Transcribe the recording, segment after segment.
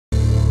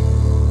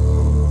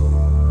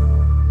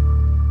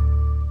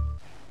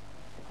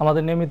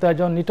আমাদের নিয়মিত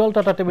আয়োজন নিটল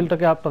টাটা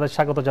টেবিলটাকে আপনাদের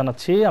স্বাগত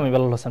জানাচ্ছি। আমি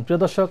বেলাল হোসেন। প্রিয়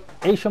দর্শক,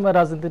 এই সময়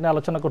রাজনীতি নিয়ে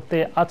আলোচনা করতে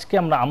আজকে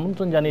আমরা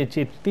আমন্ত্রণ জানিয়েছি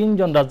 3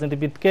 জন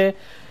রাজনীতিবিদকে।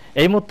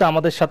 এই মুহূর্তে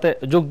আমাদের সাথে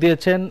যোগ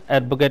দিয়েছেন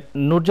অ্যাডভোকেট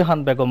নূরজাহান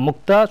বেগম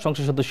মুক্তা,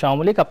 সংসদ সদস্য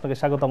আওয়ামী লীগ। আপনাকে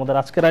স্বাগত আমাদের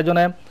আজকের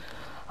আয়োজনে।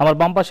 আমার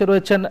বাম পাশে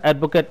রয়েছেন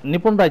অ্যাডভোকেট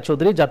নিপুণ রায়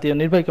চৌধুরী, জাতীয়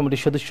নির্বাহী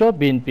কমিটির সদস্য,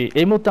 বিএনপি।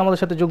 এই মুহূর্তে আমাদের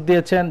সাথে যোগ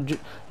দিয়েছেন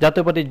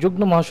জাতীয় পার্টির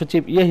যুগ্ম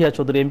মহাসচিব ইয়াহিয়া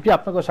চৌধুরী, এমপি।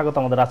 আপনাকেও স্বাগত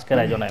আমাদের আজকের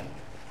আয়োজনে।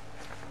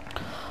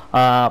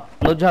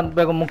 নূরজাহান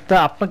বেগম মুক্তা,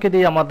 আপনাকে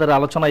দিয়ে আমাদের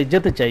আলোচনায়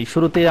যেতে চাই।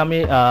 শুরুতেই আমি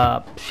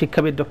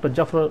শিক্ষাবিদ ডক্টর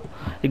জাফর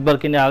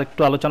ইকবালকে নিয়ে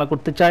আরেকটু আলোচনা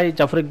করতে চাই।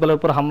 জাফর ইকবালের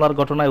উপর হামলার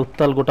ঘটনায়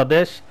উত্তাল গোটা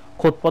দেশ।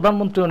 খোদ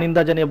প্রধানমন্ত্রীও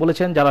নিন্দা জানিয়ে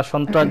বলেছেন, যারা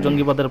সন্ত্রাস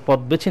জঙ্গিবাদের পথ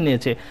বেছে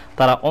নিয়েছে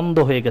তারা অন্ধ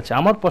হয়ে গেছে।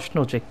 আমার প্রশ্ন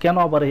হচ্ছে, কেন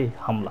আবার এই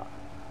হামলা?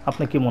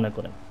 আপনি কি মনে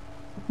করেন?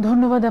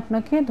 ধন্যবাদ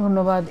আপনাকে,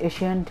 ধন্যবাদ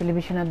এশিয়ান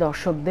টেলিভিশনের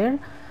দর্শকদের।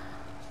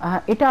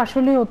 এটা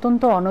আসলে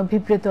অত্যন্ত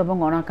অনভিপ্রেত এবং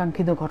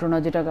অনাকাঙ্ক্ষিত ঘটনা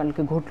যেটা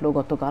কালকে ঘটলো।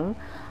 গতকাল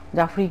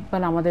জাফর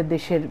ইকবাল আমাদের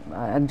দেশের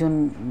একজন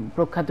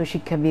প্রখ্যাত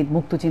শিক্ষাবিদ,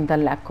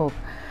 মুক্তচিন্তার লেখক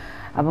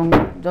এবং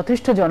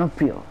যথেষ্ট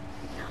জনপ্রিয়।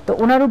 তো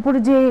ওনার উপর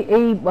যে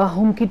এই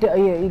হুমকিটা,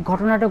 এই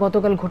ঘটনাটা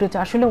গতকাল ঘটেছে,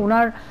 আসলে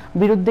ওনার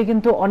বিরুদ্ধে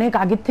কিন্তু অনেক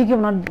আগের থেকে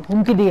ওনার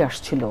হুমকি দিয়ে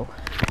আসছিল।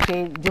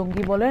 সেই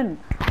জঙ্গি বলেন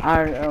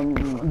আর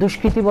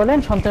দুষ্কৃতী বলেন,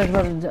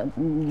 সন্ত্রাসবাদ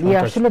দিয়ে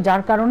আসছিল,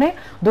 যার কারণে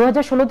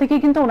 2016 থেকে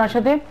কিন্তু ওনার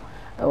সাথে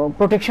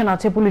প্রোটেকশন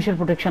আছে, পুলিশের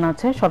প্রোটেকশন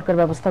আছে, সরকার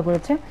ব্যবস্থা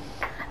করেছে।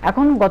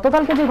 এখন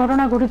গতকালকে যে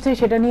ঘটনা ঘটেছে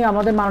সেটা নিয়ে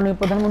আমাদের মাননীয়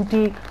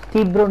প্রধানমন্ত্রী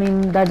তীব্র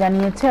নিন্দা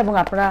জানিয়েছে এবং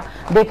আপনারা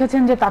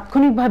দেখেছেন যে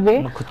তাৎক্ষণিকভাবে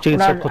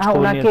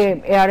ওনাকে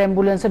এয়ার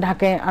অ্যাম্বুলেন্সে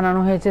ঢাকায়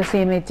আনানো হয়েছে,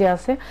 সিএমএইচে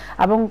আছে।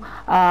 এবং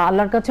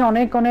আল্লাহর কাছে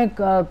অনেক অনেক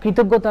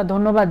কৃতজ্ঞতা,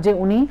 ধন্যবাদ যে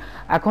উনি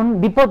এখন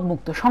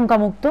বিপদমুক্ত,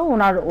 শঙ্কামুক্ত।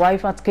 ওনার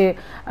ওয়াইফ আজকে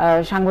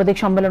সাংবাদিক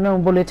সম্মেলনে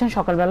বলেছেন,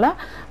 সকালবেলা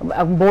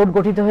বোর্ড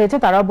গঠিত হয়েছে,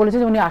 তারাও বলেছে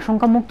যে উনি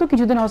আশঙ্কামুক্ত,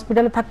 কিছুদিন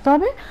হসপিটালে থাকতে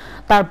হবে,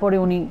 তারপরে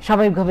উনি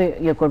স্বাভাবিকভাবে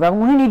ইয়ে করবে। এবং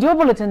উনি নিজেও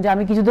বলেছেন যে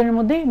আমি কিছুদিনের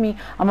মধ্যেই আমি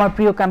আমার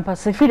প্রিয়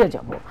ক্যাম্পাসে ফিরে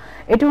যাব।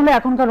 এটা হলো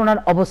এখনকার ওনার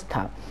অবস্থা।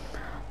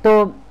 তো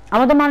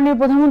আমাদের মাননীয়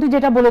প্রধানমন্ত্রী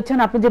যেটা বলেছেন,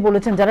 আপনি যে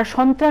বলেছেন, যারা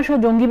সন্ত্রাস ও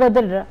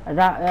জঙ্গিবাদের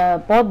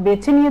পথ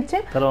বেছে নিয়েছে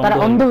তারা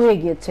অন্ধ হয়ে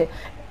গিয়েছে।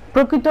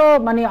 প্রকৃত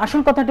মানে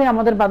আসল কথাটাই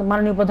আমাদের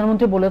মাননীয়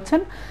প্রধানমন্ত্রী বলেছেন।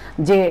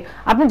 যে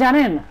আপনি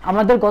জানেন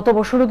আমাদের গত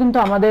বছরও কিন্তু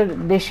আমাদের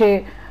দেশে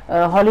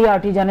হলি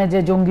আর্টিজানে যে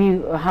জঙ্গি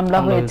হামলা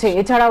হয়েছে,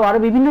 এছাড়াও আরো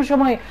বিভিন্ন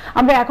সময়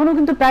আমরা এখনো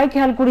কিন্তু প্রায়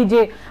খেয়াল করি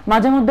যে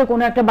মাঝে মধ্যে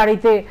কোনো একটা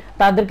বাড়িতে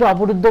তাদেরকে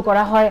অবরুদ্ধ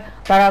করা হয়,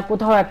 তারা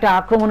কোথাও একটা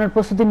আক্রমণের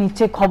প্রস্তুতি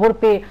নিচ্ছে, খবর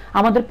পেয়ে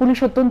আমাদের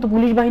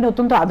পুলিশ বাহিনী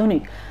অত্যন্ত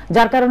আধুনিক,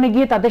 যার কারণে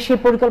গিয়ে তাদের সেই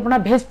পরিকল্পনা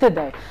ভেস্তে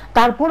দেয়।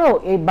 তারপরেও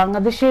এই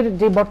বাংলাদেশের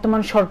যে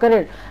বর্তমান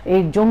সরকারের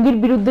এই জঙ্গির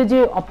বিরুদ্ধে যে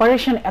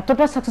অপারেশন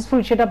এতটা সাকসেসফুল,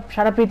 সেটা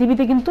সারা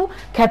পৃথিবীতে কিন্তু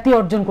খ্যাতি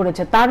অর্জন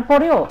করেছে।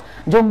 তারপরেও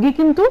জঙ্গি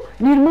কিন্তু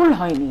নির্মূল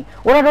হয়নি,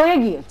 ওরা রয়ে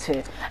গিয়েছে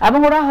এবং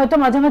ওরা হয়তো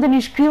মাঝে মাঝে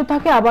নিষ্ক্রিয়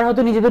থাকে, আবার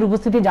হয়তো নিজেদের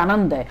উপস্থিতি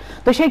জানান দেয়।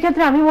 তো সেই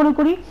ক্ষেত্রে আমি মনে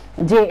করি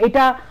যে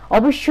এটা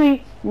অবশ্যই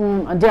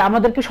যে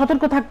আমাদেরকে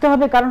সতর্ক থাকতে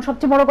হবে। কারণ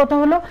সবচেয়ে বড় কথা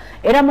হলো,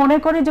 এরা মনে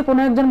করে যে কোনো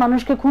একজন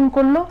মানুষকে খুন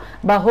করলো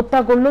বা হত্যা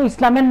করলো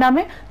ইসলামের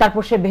নামে,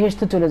 তারপর সে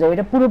বেহেশতে চলে যাবে।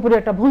 এটা পুরোপুরি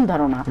একটা ভুল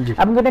ধারণা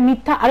এবং এটা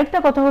মিথ্যা। আরেকটা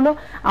কথা হলো,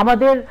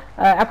 আমাদের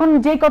এখন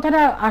যে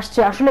কথাটা আসছে,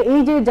 আসলে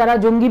এই যে যারা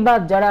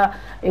জঙ্গিবাদ, যারা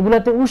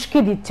এগুলাতে উস্কে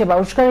দিচ্ছে বা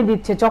উস্কানি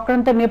দিচ্ছে,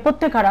 চক্রান্তের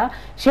নেপথ্যে কারা,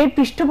 সেই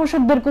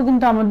পৃষ্ঠপোষকদেরকেও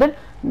কিন্তু আমাদের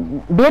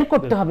বের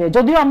করতে হবে।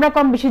 যদিও আমরা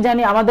কম বেশি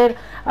জানি, আমাদের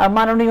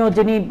মাননীয়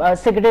যিনি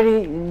সেক্রেটারি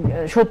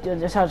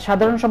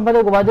সাধারণ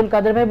সম্পাদক ওবায়দুল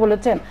কাদের ভাই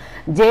বলেছেন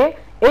যে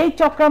এই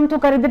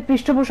চক্রান্তকারীদের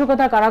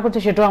পৃষ্ঠপোষকতা কারা করছে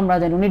সেটাও আমরা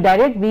জানি। উনি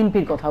ডাইরেক্ট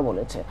বিএনপির কথা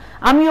বলেছে।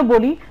 আমিও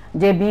বলি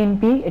যে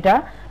বিএনপি এটা,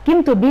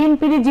 কিন্তু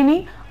বিএনপির যিনি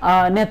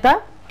নেতা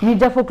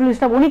মির্জা ফখরুল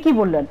ইসলাম, উনি কি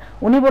বললেন?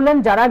 উনি বললেন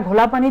যারা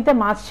ঘোলা পানিতে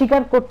মাছ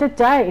শিকার করতে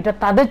চায় এটা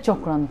তাদের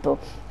চক্রান্ত।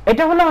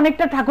 এটা হলো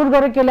অনেকটা ঠাকুর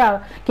ঘরে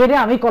কেড়ে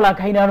আমি কলা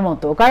খাইনার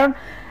মতো। কারণ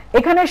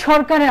এখানে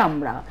সরকারে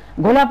আমরা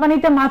ঘোলা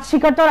পানিতে মাছ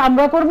শিকার তো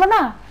আমরা করবো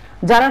না,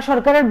 যারা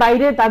সরকারের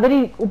বাইরে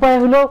তাদেরই উপায়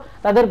হলো,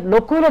 তাদের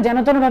লক্ষ্য হলো যেন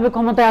তেন ভাবে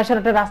ক্ষমতায় আসার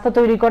একটা রাস্তা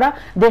তৈরি করা,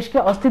 দেশকে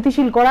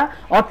অস্থিতিশীল করা,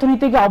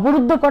 অর্থনীতিকে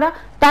অবরুদ্ধ করা,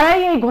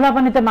 তারাই এই ঘোলা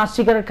পানিতে মাছ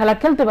শিকারের খেলা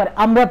খেলতে পারে,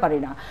 আমরা পারি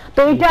না।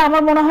 তো এটা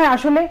আমার মনে হয়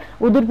আসলে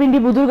উদুরপিন্ডি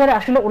বুদুরগারে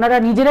আসলে ওনারা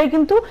নিজেরাই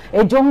কিন্তু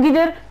এই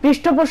জঙ্গিদের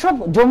পৃষ্ঠপোষক,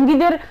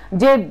 জঙ্গিদের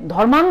যে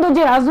ধর্মান্ধ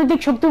যে রাজনৈতিক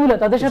শক্তিগুলো,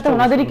 তাদের সাথে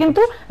ওনাদেরই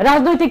কিন্তু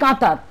রাজনৈতিক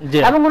আঁতাত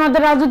এবং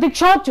ওনাদের রাজনৈতিক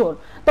সহচর।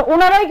 তো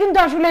ওনারাই কিন্তু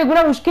আসলে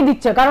এগুলো উস্কে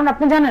দিচ্ছে। কারণ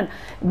আপনি জানেন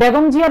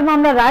বেগম জিয়ার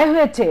মামলা রায়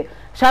হয়েছে,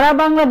 সারা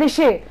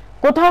বাংলাদেশে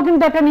কোথাও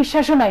কিন্তু একটা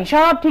নিঃশ্বাসও নাই,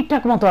 সব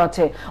ঠিকঠাক মতো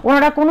আছে।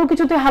 ওনারা কোনো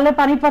কিছুতে হালে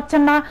পানি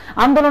পাচ্ছেন না,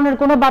 আন্দোলনের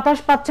কোনো বাতাস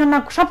পাচ্ছেন না,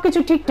 সবকিছু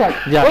ঠিকঠাক।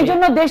 এই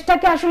জন্য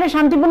দেশটাকে আসলে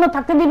শান্তিপূর্ণ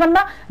থাকতে দিবেন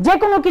না, যে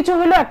কোনো কিছু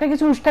হলো একটা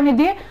কিছু উস্কানি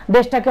দিয়ে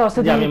দেশটাকে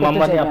অস্থিতিশীল করতে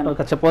চাইবেন। আমি আপনার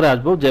কাছে পরে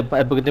আসবো। যে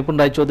অ্যাডভোকেট নিপুণ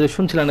রায় চৌধুরী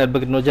শুনছিলেন,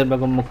 অ্যাডভোকেট নূরজাহান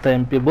বেগম মুক্তা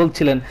এমপি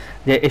বলছিলেন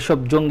যে এসব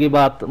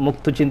জঙ্গিবাদ,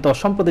 মুক্তচিন্তা,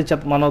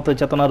 অসাম্প্রদায়িক মানবতা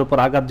চেতনার উপর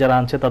আঘাত যারা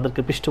আনছে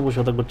তাদেরকে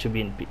পৃষ্ঠপোষকতা করছে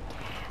বিএনপি।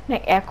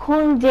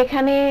 এখন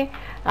যেখানে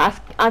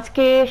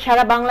আজকে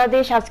সারা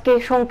বাংলাদেশ আজকে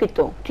শঙ্কিত,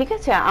 ঠিক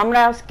আছে, আমরা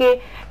আজকে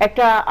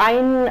একটা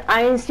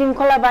আইন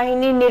শৃঙ্খলা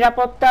বাহিনীর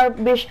নিরাপত্তার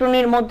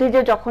বেষ্টনীর মধ্যে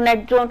যে যখন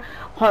একজন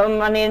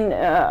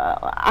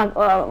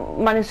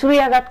মানে ছুরি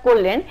আঘাত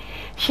করলেন,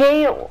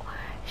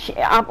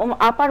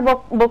 আপার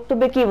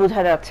বক্তব্যে কি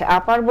বোঝা যাচ্ছে?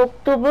 আপার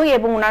বক্তব্য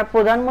এবং ওনার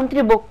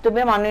প্রধানমন্ত্রীর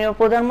বক্তব্যে, মাননীয়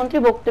প্রধানমন্ত্রী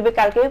বক্তব্যে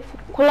কালকে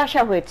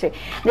খোলাসা হয়েছে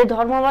যে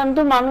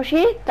ধর্মবান্ধব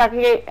মানুষই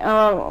তাকে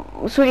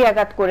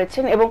ছুরিয়াঘাত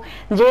করেছেন, এবং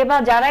যে বা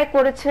যারাই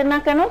করেছেন না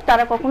কেন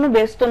তারা কখনো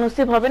ব্যস্ত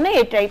নসিব হবে না,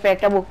 এই টাইপের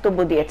একটা বক্তব্য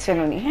দিয়েছেন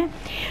উনি। হ্যাঁ,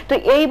 তো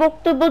এই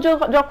বক্তব্য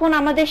যখন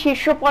আমাদের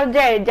শীর্ষ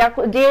পর্যায়ে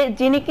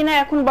যিনি কিনা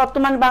এখন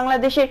বর্তমান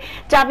বাংলাদেশের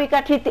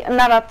চাবিকাঠি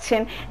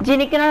নাড়াচ্ছেন,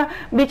 যিনি কিনা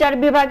বিচার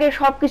বিভাগের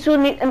সবকিছু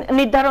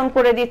নির্ধারণ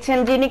করে দিচ্ছেন,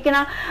 যিনি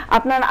কিনা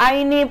আপনার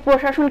আইনি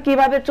প্রশাসন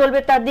কিভাবে চলবে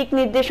তার দিক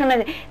নির্দেশনা,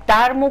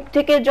 তার মুখ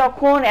থেকে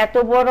যখন এত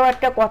বড়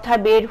একটা কথা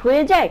বের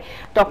হয়ে যায়,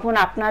 তখন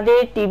আপনাদের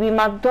টিভি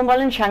মাধ্যম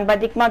বলেন,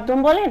 সাংবাদিক মাধ্যম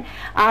বলেন,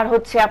 আর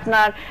হচ্ছে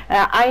আপনার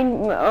আইন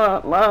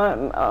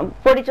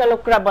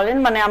পরিচালকরা বলেন,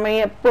 মানে আমি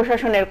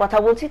প্রশাসনের কথা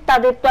বলছি,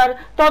 তাদের তো আর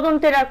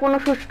তদন্তের আর কোনো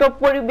সুষ্ঠু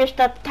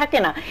পরিবেশটা থাকে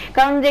না।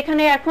 কারণ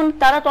যেখানে এখন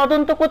তারা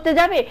তদন্ত করতে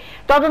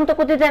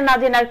যায় না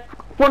জেনে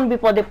কোন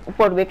বিপদে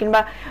পড়বে,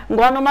 কিংবা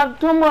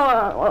গণমাধ্যম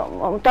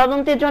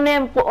তদন্তের জন্য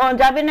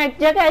যাবে না এক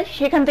জায়গায়,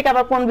 সেখান থেকে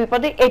আবার কোন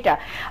বিপদে, এটা।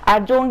 আর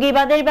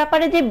জঙ্গিবাদের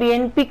ব্যাপারে যে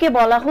বিএনপিকে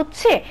বলা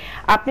হচ্ছে,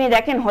 আপনি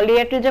দেখেন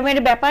হলিউডিজমের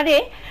ব্যাপারে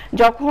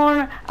যখন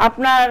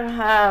আপনার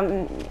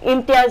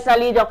ইমতিয়াজ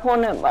আলী, যখন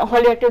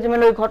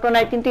হলিউডিজমের ওই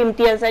ঘটনায় কিন্তু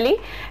ইমতিয়াজ আলী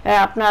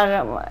আপনার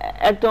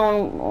একদম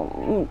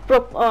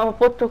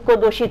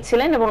প্রত্যক্ষদর্শী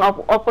ছিলেন এবং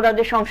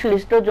অপরাধে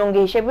সংশ্লিষ্ট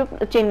জঙ্গি হিসেবে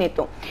চিহ্নিত।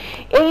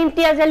 এই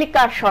ইমতিয়াজ আলী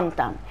কার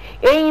সন্তান?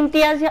 এই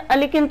ইমতিয়াজ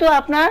আলী কিন্তু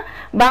আপনার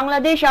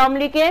বাংলাদেশ আওয়ামী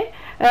লীগের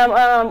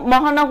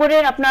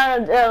মহানগরের আপনার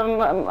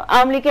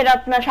আওয়ামী লীগের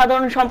আপনার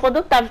সাধারণ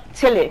সম্পাদক, তার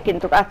ছেলে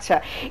কিন্তু। আচ্ছা,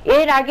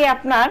 এর আগে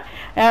আপনার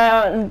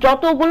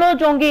যতগুলো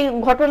জঙ্গি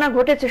ঘটনা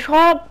ঘটেছে,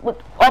 সব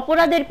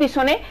অপরাধের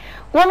পিছনে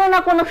কোনো না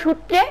কোনো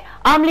সূত্রে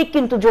আওয়ামী লীগ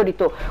কিন্তু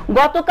জড়িত।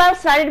 গতকাল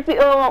স্যারের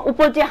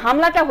উপর যে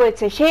হামলাটা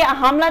হয়েছে, সেই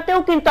হামলাতেও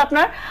কিন্তু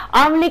আপনার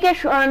আওয়ামী লীগের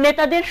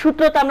নেতাদের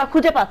সূত্রটা আমরা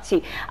খুঁজে পাচ্ছি।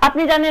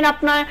 আপনি জানেন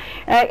আপনার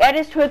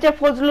অ্যারেস্ট হয়েছে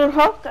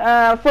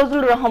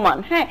ফজলুর রহমান,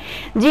 হ্যাঁ,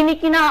 যিনি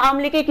কিনা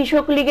আওয়ামী লীগের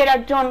কৃষক লীগের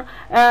একজন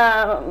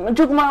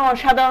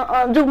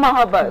যুগ্ম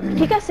আহ্বায়ক,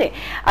 ঠিক আছে।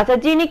 আচ্ছা,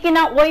 যিনি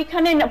কিনা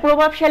ওইখানে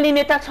প্রভাবশালী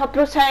নেতা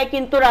ছত্রছায়ায়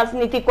কিন্তু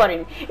রাজনীতি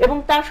করেন এবং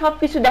তার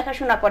সবকিছু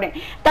দেখাশোনা করেন।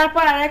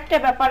 তারপর আরেকটা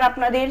ব্যাপার,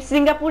 আপনাদের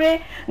সিঙ্গাপুরে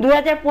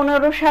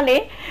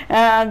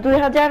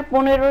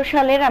 2015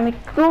 সালের আমি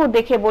একটু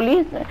দেখে বলি,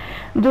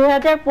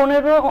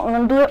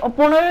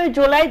 15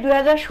 জুলাই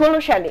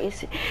 2016 সালে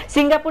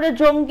সিঙ্গাপুরে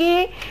জঙ্গি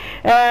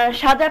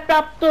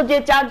সাজাপ্রাপ্ত যে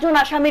 4 জন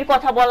আসামির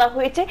কথা বলা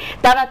হয়েছে,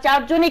 তারা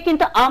 4 জনই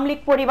কিন্তু আওয়ামী লীগ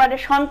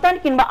পরিবারের সন্তান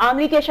কিংবা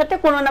আওয়ামী লীগের সাথে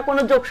কোনো না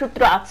কোনো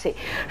যোগসূত্র আছে।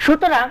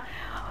 সুতরাং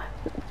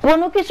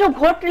কোনো কিছু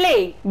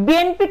ঘটলেই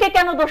বিএনপিকে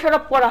কেন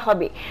দোষারোপ করা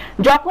হবে?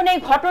 যখন এই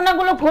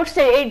ঘটনাগুলো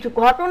ঘটছে, এই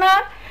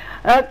ঘটনার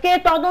কে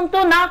তদন্ত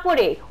না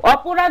করে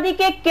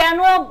অপরাধীকে কেন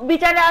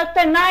বিচারের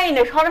আওতায় না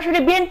এনে সরাসরি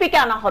বিএনপিকে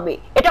আনা হবে?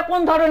 এটা কোন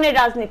ধরনের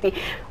রাজনীতি?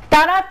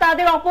 তারা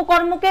তাদের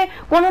অপকর্মকে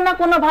কোনো না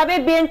কোনো ভাবে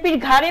বিএনপির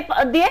ঘাড়ে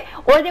দিয়ে,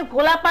 ওই যে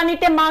ঘোলা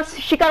পানিতে মাছ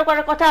শিকার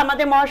করার কথা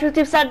আমাদের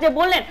মহাসচিব স্যার যে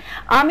বললেন,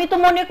 আমি তো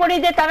মনে করি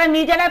যে তারা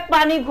নিজেরা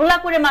পানি ঘোলা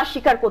করে মাছ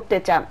শিকার করতে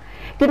চান,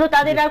 কিন্তু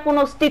তাদের আর কোনো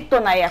অস্তিত্ব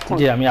নাই এখন।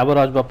 জি, আমি আবার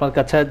আসবো আপনার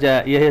কাছে। যে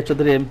ইয়াহিয়া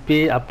চৌধুরী এমপি,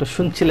 আপনি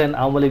শুনছিলেন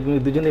আওয়ামী লীগ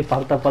দুজনেই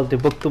পাল্টাপাল্টি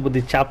বক্তব্য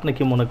দিচ্ছে, আপনি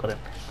কি মনে করেন?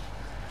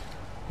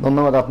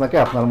 ধন্যবাদ আপনাকে,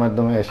 আপনার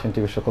মাধ্যমে এশিয়ান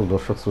টিভির সকল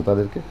দর্শক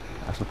শ্রোতাদেরকে।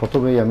 আসলে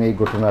প্রথমেই আমি এই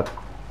ঘটনার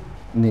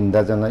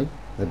নিন্দা জানাই,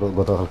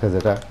 গতকালকে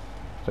যেটা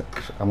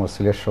আমার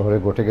সিলেট শহরে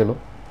ঘটে গেল।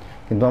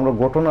 কিন্তু আমরা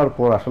ঘটনার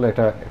পর আসলে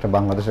এটা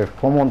বাংলাদেশের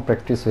কমন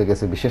প্র্যাকটিস হয়ে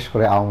গেছে, বিশেষ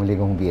করে আওয়ামী লীগ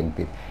এবং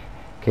বিএনপির।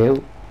 কেউ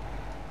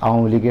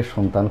আওয়ামী লীগের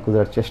সন্তান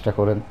খোঁজার চেষ্টা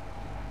করেন,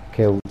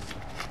 কেউ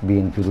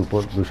বিএনপির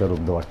উপর দোষারোপ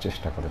দেওয়ার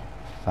চেষ্টা করেন।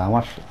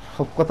 আমার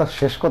সব কথা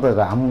শেষ কথা,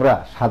 আমরা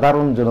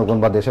সাধারণ জনগণ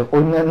বা দেশের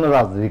অন্যান্য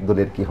রাজনৈতিক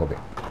দলের কি হবে?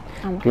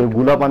 কেউ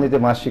গুলা পানিতে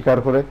মাছ শিকার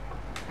করে,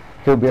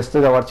 কেউ ব্যস্ত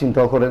যাওয়ার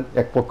চিন্তাও করেন।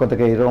 এক পক্ষ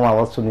থেকে এরকম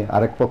আওয়াজ শুনি,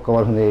 আরেক পক্ষ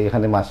আবার শুনি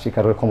এখানে মাছ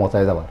শিকারের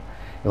ক্ষমতায় যাওয়ার।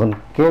 এখন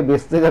কে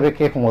বেঁচতে যাবে,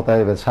 কে ক্ষমতায়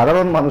যাবে?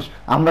 সাধারণ মানুষ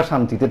আমরা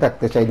শান্তিতে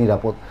থাকতে চাই,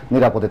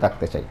 নিরাপদে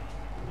থাকতে চাই,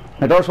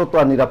 এটাও সত্য।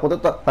 আর নিরাপদে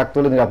থাকতে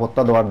হলে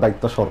নিরাপত্তা দেওয়ার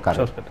দায়িত্ব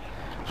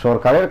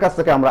সরকারের কাছ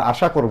থেকে আমরা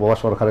আশা করবো, বা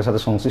সরকারের সাথে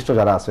সংশ্লিষ্ট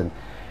যারা আছেন,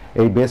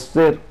 এই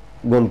বেস্টের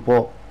গল্প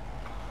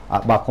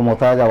বা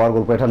ক্ষমতায় যাওয়ার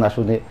গল্প এটা না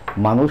শুনে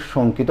মানুষ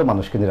শঙ্কিত,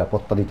 মানুষকে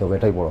নিরাপত্তা দিতে হবে,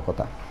 এটাই বড়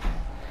কথা।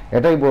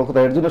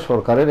 এর জন্য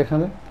সরকারের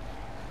এখানে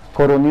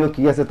করণীয়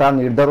কি আছে তা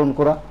নির্ধারণ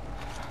করা।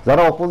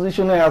 যারা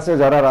অপোজিশনে আছে,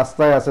 যারা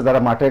রাস্তায় আছে, যারা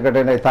মাঠে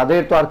ঘাটে নেই,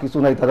 তাদের তো আর কিছু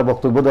নাই, তাদের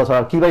বক্তব্য দেওয়া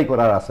ছাড়া কি ভাই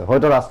করার আছে?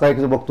 হয়তো রাস্তায়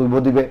কিছু বক্তব্য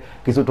দিবে,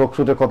 কিছু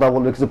টকশুটে কথা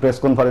বলবে, কিছু প্রেস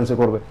কনফারেন্সে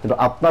করবে, কিন্তু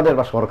আপনাদের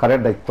বা সরকারের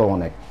দায়িত্ব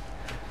অনেক।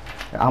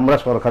 আমরা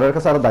সরকারের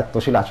কাছে আরো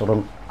দায়িত্বশীল আচরণ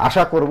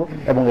আশা করব,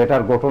 এবং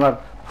এটার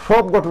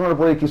সব ঘটনার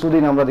পরে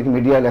কিছুদিন আমরা দেখি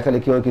মিডিয়ায়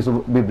লেখালেখি হয়, কিছু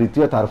বিবৃতি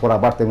হয়, তারপর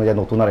আবার থেমে যায়,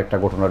 নতুন আর একটা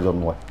ঘটনার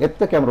জন্ম হয়। এর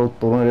থেকে আমরা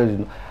তরুণের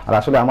জন্য, আর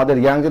আসলে আমাদের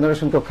ইয়াং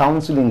জেনারেশনকে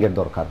কাউন্সিলিং এর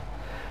দরকার,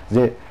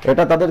 যে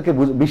এটা তাদেরকে।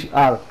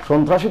 আর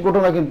সন্ত্রাসী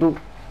ঘটনা কিন্তু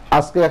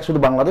আজকে শুধু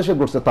বাংলাদেশে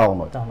ঘটছে তাও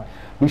নয়,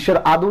 বিশ্বের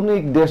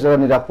আধুনিক দেশ যারা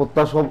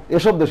নিরাপত্তা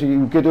এসব দেশে,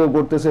 ইউকেতেও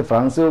ঘটতেছে,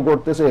 ফ্রান্সেও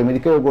ঘটতেছে,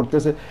 আমেরিকাও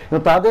ঘটতেছে,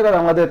 কিন্তু তাদের আর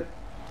আমাদের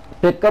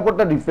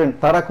প্রেক্ষাপটটা ডিফারেন্ট।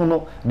 তারা কোনো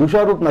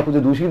দোষারোপ না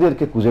খুঁজে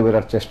দোষীদেরকে খুঁজে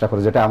বেরার চেষ্টা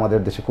করে, যেটা আমাদের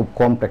দেশে খুব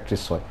কম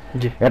প্র্যাকটিস হয়।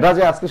 এটা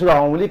যে আজকে শুধু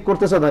আওয়ামী লীগ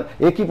করতেছে না,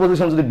 একই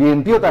পজিশন যদি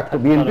বিএনপিও থাকতো,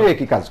 বিএনপিও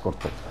একই কাজ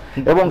করতো।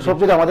 এবং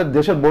সবচেয়ে আমাদের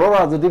দেশের বড়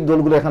রাজনৈতিক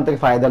দলগুলো এখান থেকে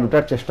ফায়দা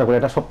লুটার চেষ্টা করে,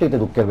 এটা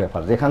সবচেয়ে দুঃখের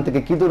ব্যাপার। যেখান থেকে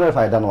কি ধরনের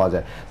ফায়দা নেওয়া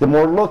যায়, যে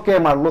মরলোকে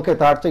মারলোকে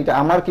তার চাইতে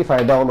আমার কি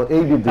ফায়দা হলো,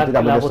 এই বিবৃতিতে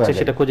আমাদের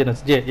সেটা খুঁজে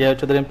নিচ্ছি। যে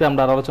চৌধুরী এমপি,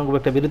 আমরা আলোচনা করবো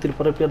একটা বিরতির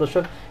পরে। প্রিয়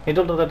দর্শক,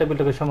 নিটল টাটা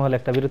টেবিলটকের সময় হলে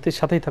একটা বিরতির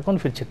সাথেই থাকুন,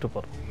 ফিরছি একটু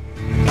পর।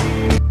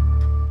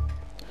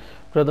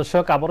 প্রিয়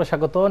দর্শক, আবারও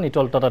স্বাগত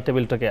নিটল টাটা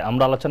টেবিলটকে।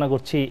 আমরা আলোচনা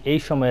করছি এই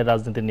সময়ের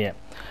রাজনীতি নিয়ে।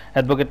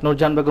 অ্যাডভোকেট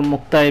নুরজাহান বেগম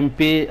মুক্তা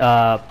এমপি,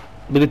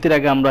 বিরতির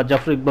আগে আমরা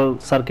জাফর ইকবাল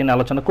স্যারকে নিয়ে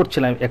আলোচনা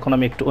করছিলাম। এখন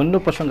আমি একটু অন্য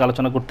প্রসঙ্গে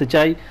আলোচনা করতে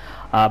চাই।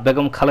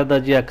 বেগম খালেদা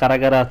জিয়া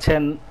কারাগারে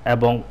আছেন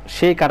এবং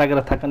সেই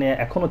কারাগারে থাকা নিয়ে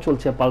এখনও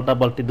চলছে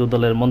পাল্টাপাল্টি দু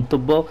দলের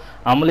মন্তব্য।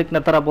 আওয়ামী লীগ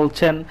নেতারা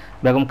বলছেন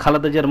বেগম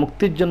খালেদা জিয়ার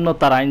মুক্তির জন্য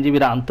তার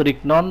আইনজীবীরা আন্তরিক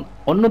নন।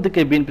 অন্যদিকে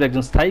বিএনপির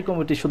একজন স্থায়ী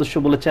কমিটির সদস্য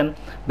বলেছেন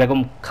বেগম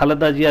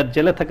খালেদা জিয়ার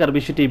জেলে থাকার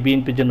বিষয়টি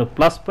বিএনপির জন্য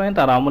প্লাস পয়েন্ট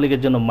আর আওয়ামী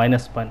লীগের জন্য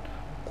মাইনাস পয়েন্ট।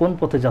 কোন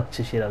পথে যাচ্ছে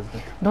সেই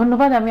রাজনীতি?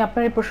 ধন্যবাদ। আমি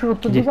আপনার এই প্রশ্নের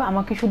উত্তর দিব।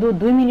 আমাকে শুধু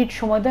 2 মিনিট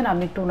সময় দেন,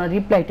 আমি একটু ওনার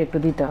রিপ্লাইটা একটু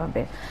দিতে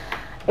হবে।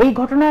 এই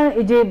ঘটনার,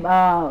 এই যে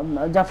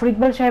জাফর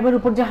ইকবাল সাহেবের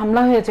উপর যে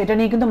হামলা হয়েছে, এটা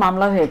নিয়ে কিন্তু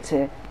মামলা হয়েছে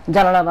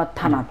জালালাবাদ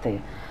থানাতে।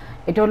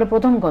 এটা হলো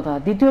প্রথম কথা।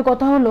 দ্বিতীয়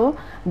কথা হলো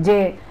যে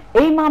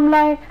এই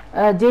মামলায়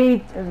যে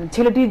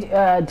ছেলেটি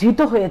ধৃত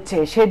হয়েছে,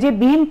 সে যে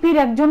বিএনপির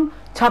একজন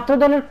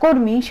ছাত্রদলের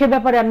কর্মী, সে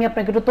ব্যাপারে আমি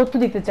আপনাকে একটু তথ্য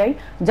দিতে চাই।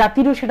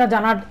 জাতিরও সেটা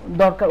জানার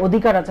দরকার,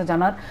 অধিকার আছে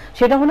জানার।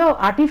 সেটা হলো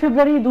 8ই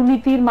ফেব্রুয়ারি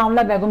দুর্নীতির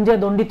মামলা বেগম জিয়া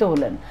দণ্ডিত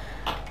হলেন।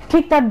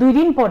 ঠিক তার 2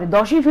 দিন পরে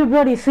 10ই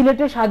ফেব্রুয়ারি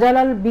সিলেটের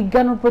শাহজালাল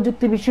বিজ্ঞান ও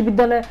প্রযুক্তি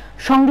বিশ্ববিদ্যালয়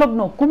সংলগ্ন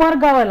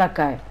কুমারগাঁও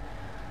এলাকায়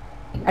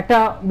একটা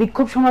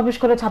বিক্ষোভ সমাবেশ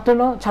করে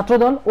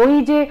ছাত্রদল। ওই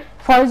যে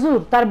ফয়জুর,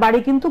 তার বাড়ি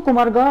কিন্তু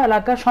কুমারগাঁও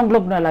এলাকা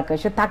সংলগ্ন এলাকায়,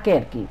 সে থাকে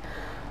আর কি।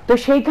 তো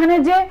সেইখানে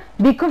যে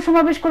বিক্ষোভ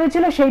সমাবেশ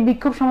করেছিল, সেই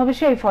বিক্ষোভ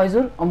সমাবেশে এই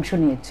ফয়জুর অংশ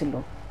নিয়েছিল।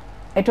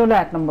 এটা হলো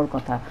 1 নম্বর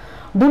কথা।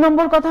 2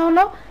 নম্বর কথা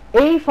হলো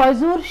এই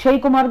ফয়জুর সেই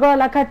কুমারগাঁও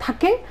এলাকায়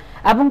থাকে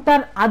এবং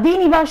তার আদি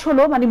নিবাস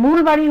হলো, মানে মূল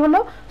বাড়ি হলো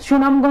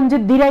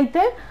সুনামগঞ্জের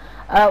দিরাইতে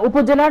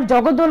উপজেলার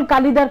জগদল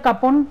কালিদার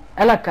কাপন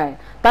এলাকায়।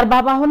 তার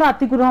বাবা হলো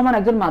আতিকুর রহমান,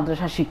 একজন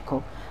মাদ্রাসা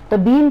শিক্ষক। তো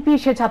বিএনপি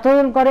সে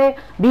ছাত্রদল করে,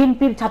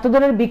 বিএনপির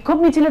ছাত্রদলের বিক্ষোভ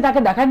মিছিলে তাকে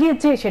দেখা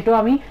গিয়েছে, সেটাও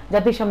আমি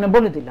জাতির সামনে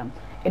বলে দিলাম।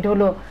 এটা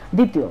হলো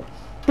দ্বিতীয়।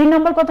 3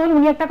 নম্বর কথা হলো,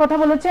 উনি একটা কথা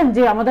বলেছেন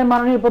যে আমাদের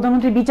মাননীয়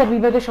প্রধানমন্ত্রী বিচার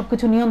বিভাগে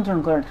সবকিছু নিয়ন্ত্রণ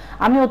করেন।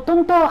 আমি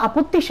অত্যন্ত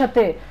আপত্তির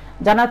সাথে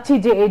জানাচ্ছি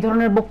যে এই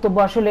ধরনের বক্তব্য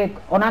আসলে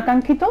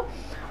অনাকাঙ্ক্ষিত।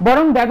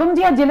 বরং বেগম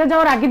জিয়া জেলে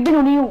যাওয়ার আগের দিন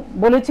উনি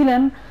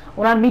বলেছিলেন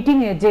ওনার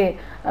মিটিংয়ে যে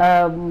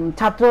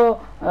ছাত্র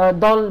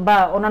দল বা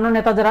অন্যান্য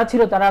নেতা যারা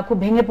ছিল তারা খুব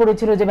ভেঙে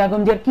পড়েছিল যে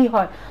বেগম জিয়ার কি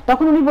হয়।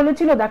 তখন উনি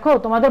বলেছিল, দেখো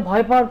তোমাদের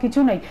ভয় পাওয়ার কিছু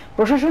নেই,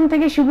 প্রশাসন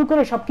থেকে শুরু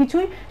করে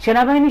সবকিছুই,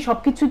 সেনাবাহিনী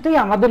সবকিছুতেই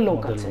আমাদের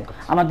লোক আছে,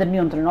 আমাদের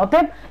নিয়ন্ত্রণ।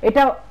 অতএব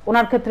এটা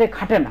ওনার ক্ষেত্রে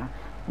খাটে না,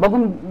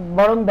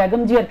 বরং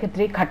বেগম জিয়ার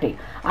ক্ষেত্রে খাটে।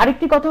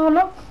 আরেকটি কথা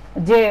হলো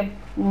যে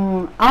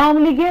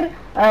আওয়ামী লীগের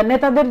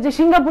নেতাদের যে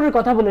সিঙ্গাপুরের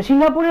কথা বলে,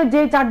 সিঙ্গাপুরের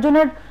যে 4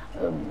 জনের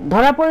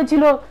ধরা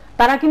পড়েছিল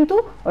তারা কিন্তু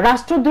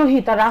রাষ্ট্রদ্রোহী,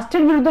 তার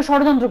রাষ্ট্রের বিরুদ্ধে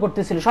ষড়যন্ত্র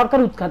করতেছিল,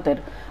 সরকার উৎখাতের।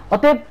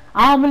 অতএব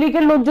আওয়ামী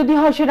লীগের লোক যদি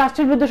হয়, সে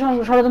রাষ্ট্রের বিরুদ্ধে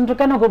ষড়যন্ত্র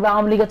কেন করবে?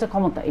 আওয়ামী লীগ আছে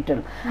ক্ষমতা, এটার।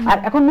 আর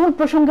এখন মূল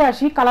প্রসঙ্গে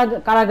আসি,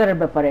 কারাগারের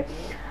ব্যাপারে।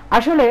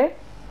 আসলে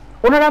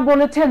ওনারা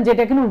বলেছেন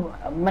যেটা কিন্তু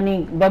মানে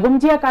বেগম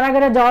জিয়া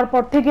কারাগারে যাওয়ার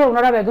পর থেকে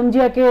ওনারা বেগম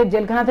জিয়াকে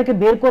জেলখানা থেকে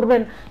বের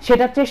করবেন,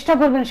 সেটা চেষ্টা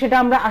করবেন, সেটা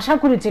আমরা আশা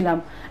করেছিলাম।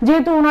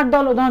 যেহেতু ওনার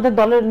দল, ওনাদের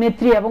দলের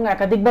নেত্রী এবং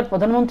একাধিকবার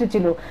প্রধানমন্ত্রী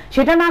ছিল,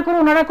 সেটা না করে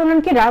ওনারা করলেন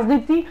কি,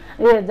 রাজনীতি,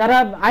 যারা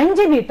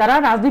আইনজীবী তারা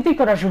রাজনীতি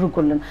করা শুরু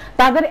করলেন।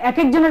 তাদের এক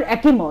একজনের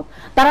একই মত।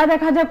 তারা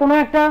দেখা যায় কোনো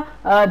একটা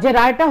যে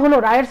রায়টা হলো,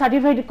 রায়ের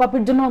সার্টিফাইড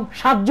কপির জন্য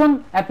 7 জন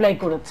অ্যাপ্লাই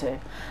করেছে।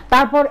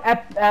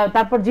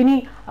 তারপর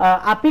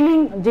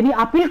যিনি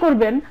আপিল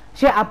করবেন,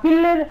 সে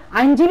আপিলের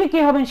আইনজীবী কে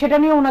হবেন সেটা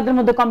নিয়ে ওনাদের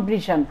মধ্যে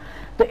কম্পিটিশন।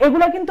 তো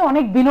এগুলা কিন্তু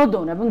অনেক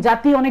বিনোদন এবং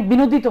জাতি অনেক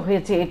বিনোদিত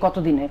হয়েছে এই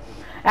কতদিনে।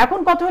 এখন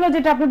কথা হলো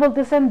যেটা আপনি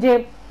বলতেছেন যে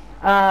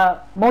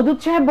মওদুদ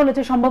সাহেব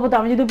বলেছে, সম্ভবত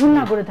আমি যদি ভুল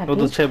না করে থাকি,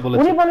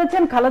 উনি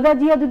বলেছেন খালেদা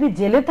জিয়া যদি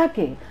জেলে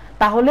থাকে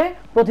তাহলে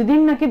প্রতিদিন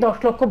নাকি 10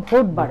 লক্ষ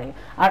ভোট বাড়ে,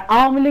 আর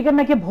আওয়ামী লীগের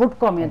নাকি ভোট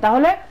কমে।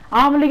 তাহলে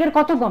আওয়ামী লীগের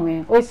কত কমে?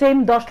 ওই সেম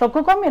 10 লক্ষ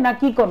কমে না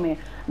কি কমে?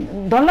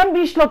 ধরলাম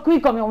 20 লক্ষই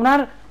কমে, ওনার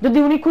যদি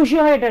উনি খুশি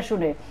হয় এটা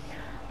শুনে।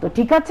 তো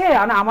ঠিক আছে,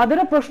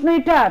 আমাদেরও প্রশ্ন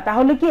এটা,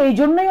 তাহলে কি এই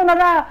জন্যই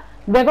ওনারা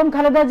বেগম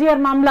খালেদা জিয়ার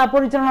মামলা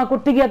পরিচালনা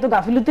করতে গিয়ে এত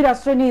গাফিলতির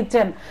আশ্রয়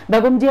নিয়েছেন?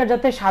 বেগম জিয়ার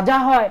যাতে সাজা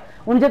হয়,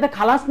 উনি যাতে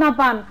খালাস না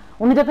পান,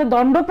 উনি যাতে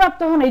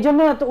দণ্ডপ্রাপ্ত হন, এই জন্য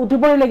এত উঠে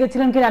পড়ে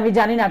লেগেছিলেন কিনা আমি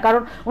জানি না।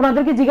 কারণ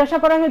ওনাদেরকে জিজ্ঞাসা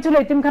করা হয়েছিল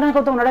এতিমখানার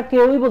কথা, ওনারা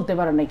কেউই বলতে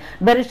পারেন নাই।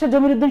 ব্যারিস্টার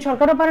জমিরুদ্দিন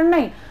সরকারও পারেন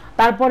নাই,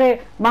 তারপরে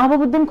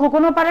মাহবুবউদ্দিন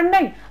খোকনও পারেন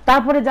নাই,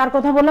 তারপরে যার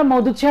কথা বললাম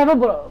মওদুদ সাহেবও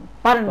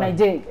পারেন নাই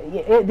যে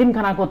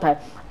এতিমখানা কোথায়।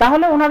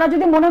 তাহলে ওনারা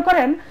যদি মনে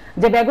করেন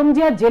যে বেগম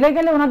জিয়া জেলে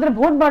গেলে ওনাদের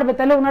ভোট বাড়বে,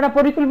 তাহলে ওনারা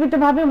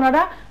পরিকল্পিতভাবে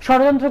ওনারা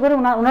ষড়যন্ত্র করে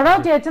ওনারাও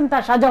চেয়েছেন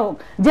তার সাজা হোক,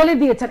 জেলে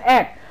দিয়েছেন।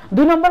 1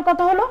 2 নম্বর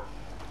কথা হলো,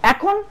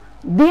 এখন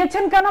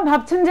দিয়েছেন কেন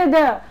ভাবছেন যে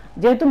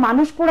যেহেতু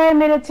মানুষ পোড়ায়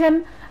মেরেছেন,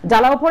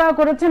 জ্বালাও পোড়াও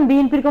করেছেন,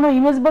 বিএনপির কোনো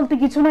ইমেজ বলতে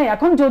কিছু নাই।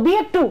 এখন যদি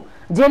একটু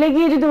জেলে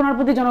গিয়ে যদি ওনার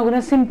প্রতি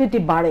জনগণের সিম্পেথি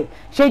বাড়ে,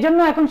 সেই জন্য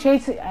এখন সেই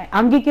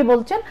আঙ্গিকে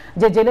বলছেন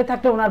যে জেলে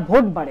থাকলে ওনার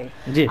ভোট বাড়ে।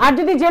 আর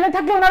যদি জেলে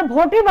থাকলে ওনার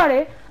ভোটই বাড়ে,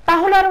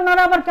 তাহলে আর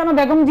ওনারা আবার কেন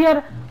বেগম জিয়ার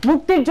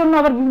মুক্তির জন্য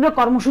আবার বিভিন্ন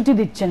কর্মসূচি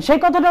দিচ্ছেন, সেই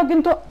কথাটাও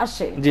কিন্তু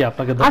আসে।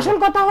 আসল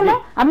কথা হলো,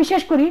 আমি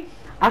শেষ করি,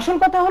 আসল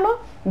কথা হলো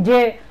যে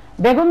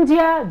বেগম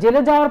জিয়া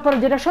জেলে যাওয়ার পর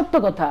যেটা সত্য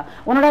কথা,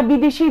 ওনারা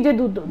বিদেশি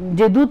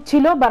যে দূত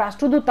ছিল বা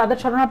রাষ্ট্রদূত তাদের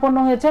শরণাপন্ন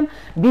হয়েছেন,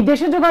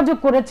 বিদেশে যোগাযোগ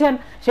করেছেন,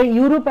 সেই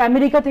ইউরোপ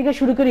আমেরিকা থেকে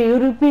শুরু করে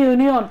ইউরোপীয়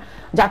ইউনিয়ন,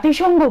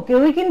 জাতিসংঘ,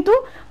 কেউই কিন্তু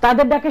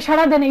তাদের ডাকে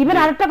সাড়া দেন। ইভেন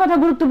আরেকটা কথা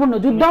গুরুত্বপূর্ণ,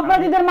 যুদ্ধ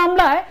অপরাধীদের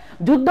মামলায়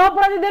যুদ্ধ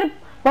অপরাধীদের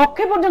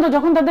পক্ষে পর্যন্ত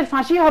যখন তাদের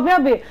ফাঁসি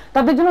হবে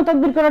তাদের জন্য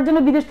তদবির করার জন্য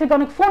বিদেশ থেকে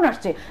অনেক ফোন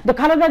আসছে, তো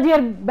খালেদা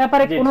জিয়ার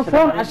ব্যাপারে কোনো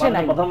ফোন আসে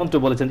নাই। প্রধানমন্ত্রী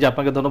বলেছেন যে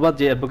আপনাকে ধন্যবাদ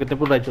যে অ্যাডভোকেট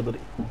নিপুণ রায়চৌধুরী।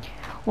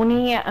 উনি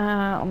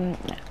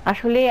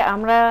আসলে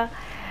আমরা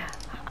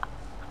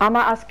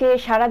আজকে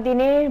সারা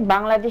দিনে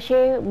বাংলাদেশে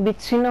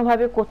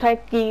বিচ্ছিন্নভাবে কোথায়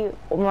কি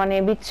মানে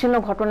বিচ্ছিন্ন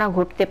ঘটনা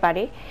ঘটতে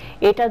পারে,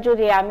 এটা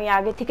যদি আমি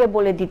আগে থেকে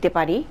বলে দিতে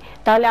পারি,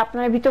 তাহলে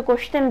আপনার ভিতর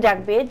কোশ্চেন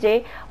জাগবে যে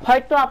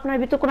হয়তো আপনার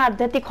ভিতর কোনো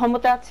আধ্যাত্মিক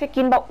ক্ষমতা আছে,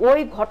 কিংবা ওই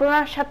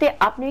ঘটনার সাথে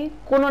আপনি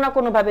কোনো না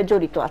কোনো ভাবে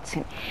জড়িত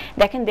আছেন।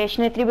 দেখেন,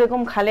 দেশনেত্রী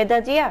বেগম খালেদা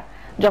জিয়া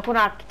যখন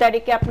 8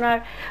 তারিখে আপনার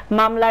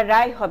মামলার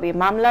রায় হবে,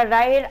 মামলার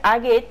রায়ের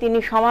আগে তিনি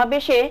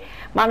সমাবেশে,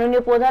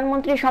 মাননীয়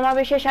প্রধানমন্ত্রী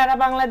সমাবেশে সারা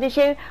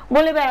বাংলাদেশে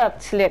বলে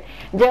বেড়াচ্ছিলেন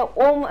যে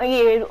ও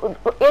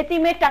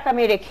এতিমের টাকা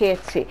মেরে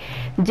খেয়েছে।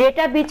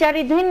 যেটা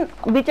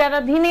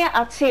বিচারাধীনে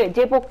আছে,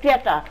 যে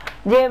প্রক্রিয়াটা,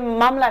 যে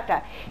মামলাটা,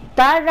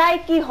 তার রায়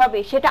কি হবে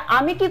সেটা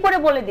আমি কি করে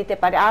বলে দিতে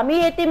পারি? আমি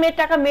এতিমের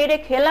টাকা মেরে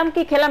খেলাম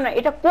কি খেলাম না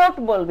এটা কোর্ট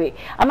বলবে,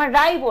 আমার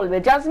রায় বলবে,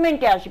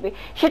 জাজমেন্টে আসবে,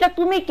 সেটা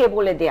তুমি কে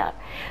বলে দেয়ার?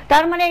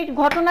 তার মানে এই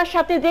ঘটনার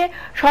সাথে যে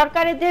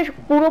সরকারের যে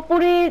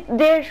পুরোপুরি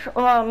দেশ,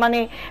 মানে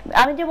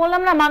আমি যে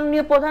বললাম না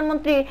মাননীয়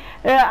প্রধানমন্ত্রী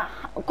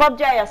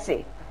কবজায় আছে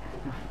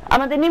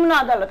আমাদের নিম্ন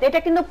আদালত, এটা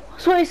কিন্তু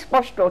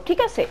সুস্পষ্ট, ঠিক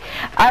আছে?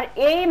 আর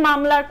এই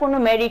মামলার কোনো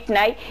মেরিট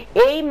নাই।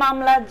 এই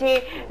মামলা যে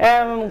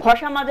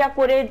ঘষা মাজা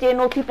করে যে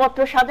নথিপত্র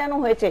সাজানো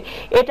হয়েছে,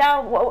 এটা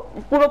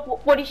পুরো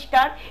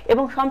পরিষ্কার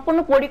এবং সম্পূর্ণ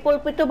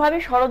পরিকল্পিতভাবে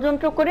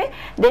ষড়যন্ত্র করে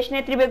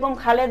দেশনেত্রী বেগম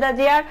খালেদা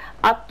জিয়ার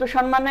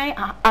আত্মসম্মানে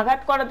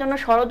আঘাত করার জন্য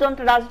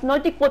ষড়যন্ত্র,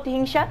 রাজনৈতিক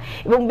প্রতিহিংসা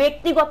এবং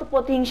ব্যক্তিগত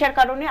প্রতিহিংসার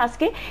কারণে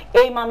আজকে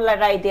এই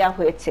মামলার রায় দেয়া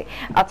হয়েছে।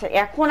 আচ্ছা,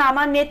 এখন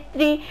আমার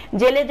নেত্রী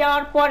জেলে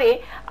যাওয়ার পরে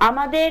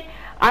আমাদের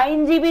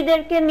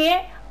আইনজীবীদেরকে নিয়ে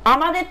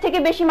আমাদের থেকে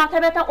বেশি মাথা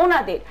ব্যথা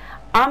ওনাদের।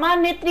 আমার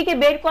নেত্রীকে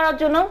বের করার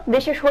জন্য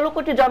দেশে 16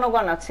 কোটি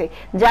জনগণ আছে,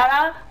 যারা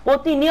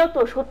প্রতিনিয়ত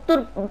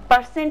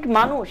 70%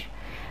 মানুষ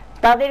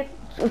তাদের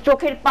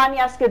চোখের পানি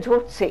আজকে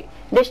ঝরছে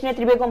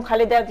দেশনেত্রী বেগম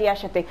খালেদা জিয়ার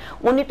সাথে।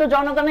 উনি তো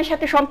জনগণের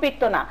সাথে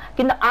সম্পৃক্ত না,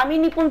 কিন্তু আমি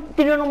নিপুণ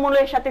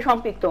তৃণমূলের সাথে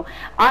সম্পৃক্ত।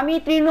 আমি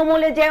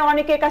তৃণমূলে যে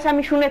অনেকের কাছে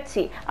আমি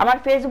শুনেছি, আমার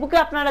ফেসবুকে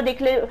আপনারা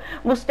দেখলে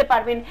বুঝতে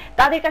পারবেন,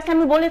 তাদের কাছে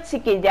আমি বলেছি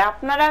কি যে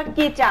আপনারা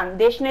কি চান,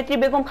 দেশনেত্রী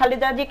বেগম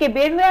খালেদা জিয়াকে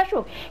বের হয়ে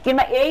আসুক,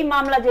 কিংবা এই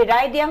মামলা যে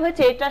রায় দেওয়া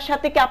হয়েছে এটার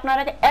সাথে কি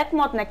আপনারা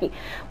একমত নাকি?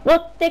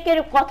 প্রত্যেকের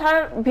কথার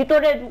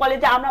ভিতরে বলে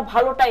যে আমরা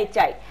ভালোটাই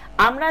চাই,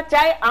 আমরা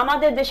চাই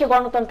আমাদের দেশে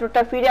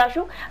গণতন্ত্রটা ফিরে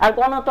আসুক, আর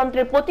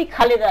গণতন্ত্রের প্রতীক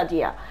খালেদা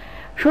জিয়া।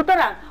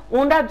 সুতরাং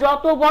ওনারা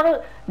যত বড়,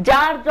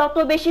 যার যত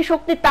বেশি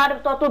শক্তি তার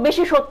তত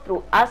বেশি শত্রু।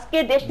 আজকে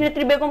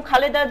দেশনেত্রী বেগম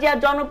খালেদা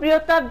জিয়ার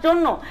জনপ্রিয়তার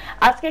জন্য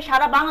আজকে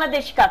সারা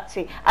বাংলাদেশ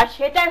কাঁদছে, আর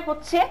সেটাই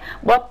হচ্ছে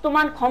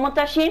বর্তমান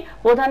ক্ষমতাসীন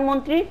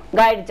প্রধানমন্ত্রীর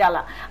গায়ের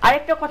জ্বালা।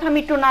 আরেকটা কথা আমি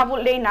একটু না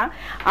বললেই না,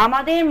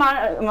 আমাদের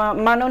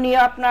মাননীয়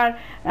আপনার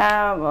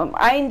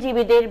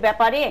আইনজীবীদের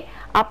ব্যাপারে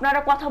আপনারা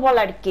কথা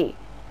বলার কে?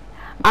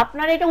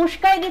 আপনারা এটা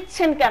উস্কাই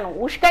দিচ্ছেন কেন?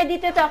 উস্কাই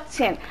দিতে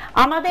চাচ্ছেন।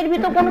 আমাদের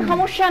ভিতর কোনো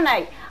সমস্যা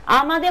নাই,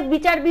 আমাদের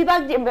বিচার বিভাগ,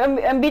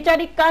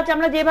 বিচারিক কাজ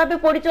আমরা যেভাবে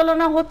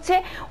পরিচালনা হচ্ছে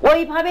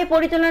ওইভাবে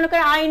পরিচালনা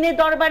করে আইনের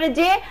দরবারে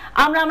যে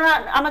আমরা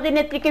আমাদের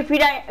নেত্রীকে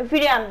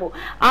ফিরে আনবো।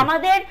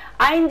 আমাদের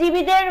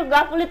আইনজীবীদের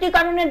গাফলতির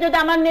কারণে যদি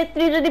আমার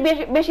নেত্রী যদি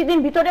বেশি দিন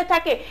ভিতরে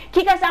থাকে,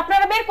 ঠিক আছে,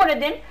 আপনারা বের করে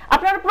দেন,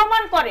 আপনারা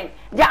প্রমাণ করেন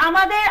যে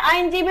আমাদের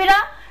আইনজীবীরা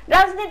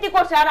রাজনীতি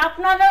করছে, আর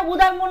আপনারা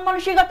উদার মন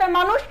মানসিকতার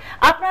মানুষ,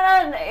 আপনারা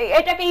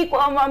এটাকে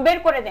বের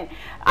করে দেন।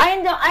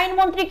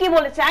 আইনমন্ত্রী কি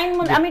বলেছে?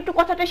 আমি একটু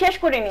কথাটা শেষ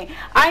করে নিই।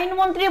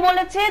 আইনমন্ত্রী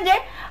বলেছে যে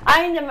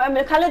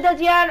খালেদা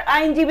জিয়ার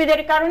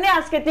আইনজীবীদের কারণে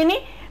আজকে তিনি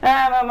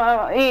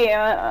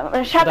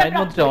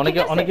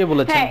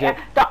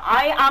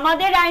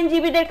আমাদের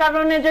আইনজীবীদের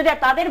কারণে যদি,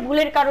 তাদের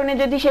ভুলের কারণে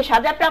যদি সে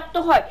সাজাপ্রাপ্ত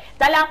হয়,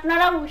 তাহলে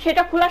আপনারা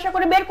সেটা খুলাসা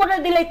করে বের করে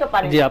দিলেই তো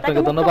পারেন। জি,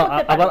 আপনাকে ধন্যবাদ।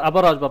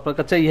 আবার আসবো আপনার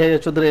কাছে। ইহাইয়া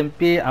চৌধুরী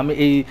এমপি, আমি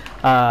এই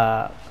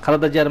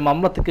খালেদা জিয়ার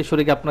মামলা থেকে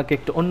সরে গিয়ে আপনাকে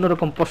একটু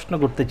অন্যরকম প্রশ্ন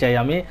করতে চাই।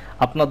 আমি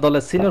আপনার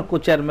দলের senior co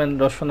chairman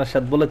Rowshan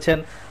Ershad বলেছেন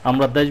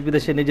আমরা দেশ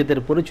বিদেশে নিজেদের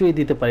পরিচয়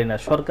দিতে পারি না।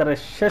 সরকারের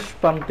শেষ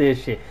প্রান্তে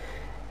এসে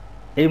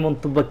এই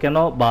মন্তব্য কেন,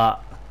 বা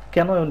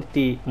কেন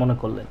এটি মনে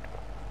করলেন?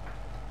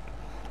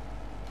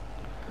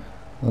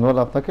 ধন্যবাদ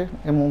আপনাকে।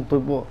 এই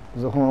মন্তব্য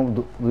যখন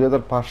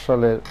 2005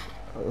 সালের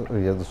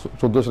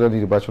 14 সালের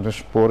নির্বাচনের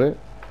পরে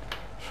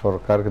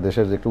সরকারকে,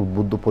 দেশের যে একটা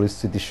উদ্বুদ্ধ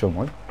পরিস্থিতির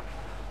সময়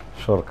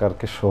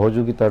সরকারকে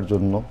সহযোগিতার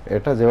জন্য,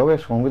 এটা যেভাবে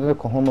সংবিধানে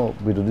কখনো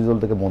বিরোধী দল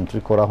থেকে মন্ত্রী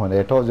করা হয় না,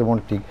 এটাও যেমন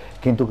ঠিক,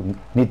 কিন্তু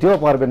নিতেও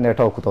পারবেন না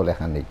এটাও কোথাও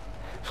লেখা নেই।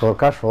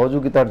 সরকার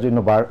সহযোগিতার জন্য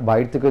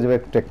বাইরে থেকে যে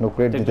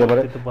টেকনোক্রেট নিতে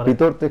পারে,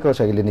 ভিতর থেকেও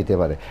সেগুলি নিতে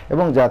পারে।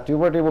 এবং জাতীয়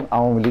পার্টি এবং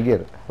আওয়ামী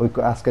লীগের ঐক্য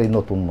আজকাল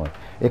নতুন নয়।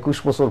 21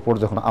 বছর পর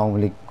যখন আওয়ামী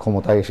লীগ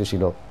ক্ষমতায়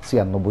এসেছিল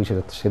 96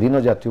 সালে,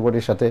 সেদিনও জাতীয়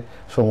পার্টির সাথে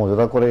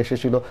সমঝোতা করে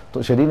এসেছিল। তো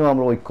সেদিনও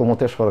আমরা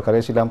ঐক্যমতের সরকারে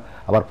ছিলাম।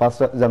 আবার 5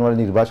 জানুয়ারি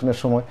নির্বাচনের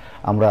সময়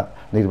আমরা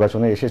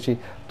নির্বাচনে এসেছি।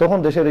 তখন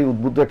দেশের এই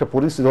উদ্বুদ্ধ একটা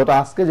পরিস্থিতি হতো,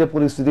 আজকে যে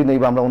পরিস্থিতি নেই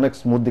বা আমরা অনেক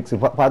স্মুথ দেখছি।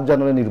 5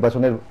 জানুয়ারি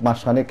নির্বাচনের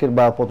মাসখানেকের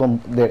বা প্রথম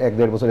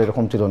 1-1.5 বছর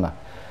এরকম ছিল না।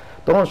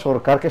 তখন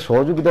সরকারকে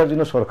সহযোগিতার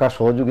জন্য সরকার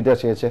সহযোগিতা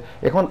চেয়েছে।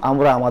 এখন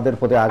আমরা আমাদের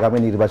পথে আগামী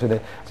নির্বাচনে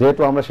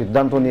যেহেতু আমরা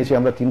সিদ্ধান্ত নিয়েছি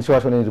আমরা 300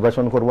 আসনে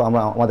নির্বাচন করব,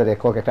 আমরা আমাদের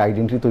একক একটা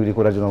আইডেন্টিটি তৈরি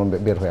করার জন্য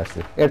বের হয়ে আসছে।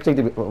 এর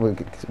চাইতে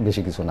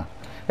বেশি কিছু না,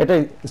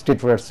 এটাই স্ট্রেট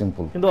ফরওয়ার্ড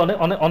সিম্পল। কিন্তু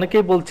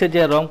অনেকেই বলছে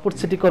যে রংপুর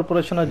সিটি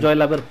কর্পোরেশনের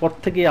জয়লাভের পর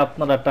থেকেই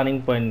আপনারা টার্নিং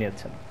পয়েন্ট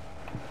নিয়েছেন।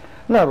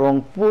 না,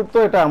 রংপুর তো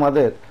এটা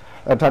আমাদের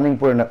টার্নিং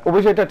পয়েন্ট না।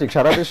 অবশ্যই এটা ঠিক,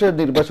 সারা দেশের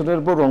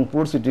নির্বাচনের পর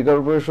রংপুর সিটি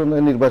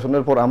কর্পোরেশনের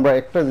নির্বাচনের পর আমরা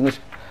একটা জিনিস,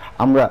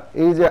 আমরা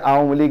এই যে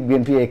আওয়ামী লীগ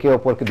বিএনপি একে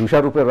অপরকে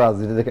দোষারোপের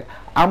রাজনীতি দেখে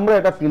আমরা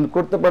এটা ফিল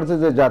করতে পারছি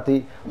যে জাতি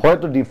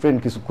হয়তো ডিফারেন্ট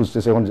কিছু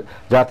খুঁজতেছে। এবং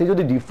জাতি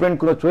যদি ডিফারেন্ট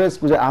কোনো চয়েস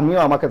খুঁজে, আমিও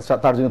আমাকে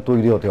তার জন্য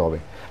তৈরি হতে হবে,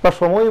 বা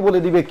সময় বলে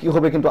দিবে কি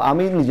হবে, কিন্তু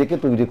আমি নিজেকে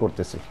তৈরি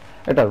করতেছি।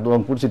 এটা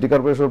রংপুর সিটি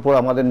কর্পোরেশনের পর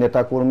আমাদের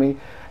নেতা কর্মী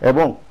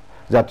এবং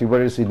জাতীয়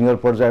পার্টির সিনিয়র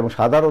পর্যায়ে এবং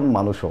সাধারণ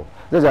মানুষও,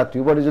 যে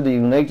জাতীয় পার্টি যদি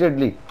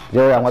ইউনাইটেডলি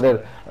যে আমাদের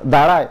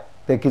দাঁড়ায়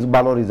কিছু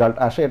ভালো রেজাল্ট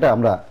আসে। এটা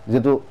আমরা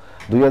যেহেতু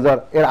 2000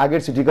 এর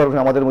আগের সিটি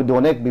কর্পোরেশন আমাদের মধ্যে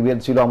অনেক বিভেদ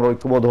ছিল, আমরা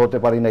ঐক্যবদ্ধ হতে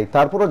পারি নাই,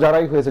 তারপরও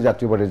যারাই হয়েছে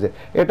জাতীয় পার্টি, যে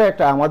এটা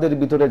একটা আমাদের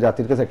ভিতরে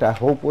জাতির কাছে একটা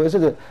হোপ হয়েছে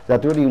যে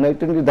জাতীয় পার্টি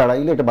ইউনাইটেডলি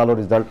দাঁড়াইলে একটা ভালো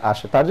রেজাল্ট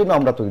আসে, তার জন্য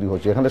আমরা তৈরি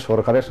হচ্ছি। এখানে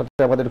সরকারের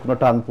সাথে আমাদের কোনো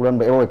টান পুরান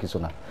বা এভাবে কিছু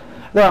না।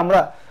 আমরা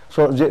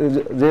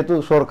যেহেতু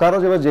সরকারও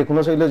যে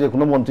কোনো চাইলে যে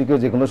কোনো মন্ত্রীকে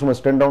যে কোনো সময়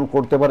স্ট্যান্ড ডাউন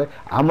করতে পারে,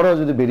 আমরাও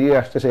যদি বেরিয়ে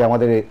আসতে চাই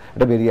আমাদের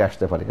এটা বেরিয়ে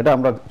আসতে পারি। এটা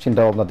আমরা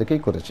চিন্তা ভাবনা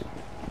থেকেই করেছি।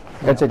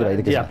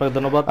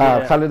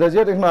 খালেদা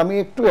জিয়ার এখন আমি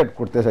একটু অ্যাড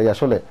করতে চাই,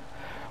 আসলে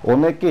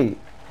অনেকেই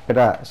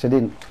এটা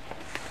সেদিন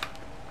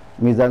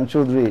মিজান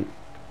চৌধুরী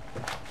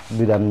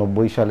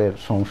 92 সালের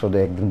সংসদে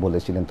একদিন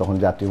বলেছিলেন, তখন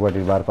জাতীয়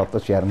পার্টির ভারপ্রাপ্ত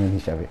চেয়ারম্যান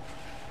হিসাবে,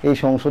 এই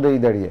সংসদেই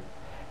দাঁড়িয়ে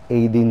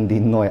এই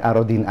দিন নয়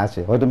আরো দিন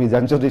আছে। হয়তো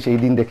মিজান চৌধুরী সেই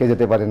দিন দেখে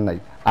যেতে পারেন নাই,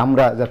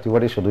 আমরা জাতীয়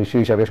পার্টির সদস্য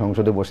হিসাবে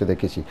সংসদে বসে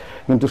দেখেছি।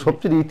 কিন্তু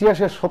সবচেয়ে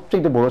ইতিহাসের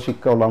সবচেয়ে বড়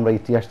শিক্ষা হলো আমরা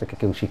ইতিহাস থেকে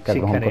কেউ শিক্ষা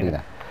গ্রহণ করি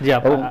না। জি,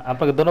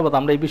 আপনাকে ধন্যবাদ।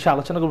 আমরা এই বিষয়ে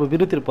আলোচনা করবো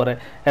বিরতির পরে।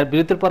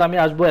 বিরতির পর আমি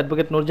আসবো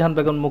অ্যাডভোকেট নূরজাহান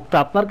বেগম মুক্তা।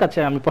 আপনার কাছে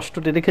আমি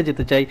প্রশ্নটি রেখে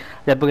যেতে চাই,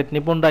 অ্যাডভোকেট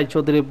নিপুণ রায়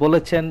চৌধুরী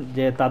বলেছেন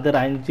যে তাদের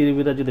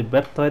আইনজীবীরা যদি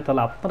ব্যর্থ হয়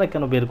তাহলে আপনারা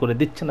কেন বের করে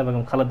দিচ্ছেন না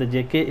বেগম খালেদা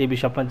জিয়াকে, এই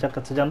বিষয়ে আপনার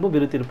কাছে জানবো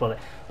বিরতির পরে।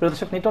 প্রিয়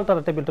দর্শক, নিটল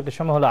টাটা টেবিল টকের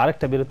সময় হলো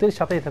আরেকটা বিরতির,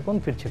 সাথেই থাকুন,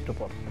 ফিরছি একটু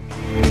পর।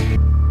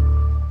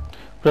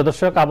 প্রিয়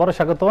দর্শক, আবারও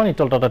স্বাগত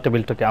নিটল টাটা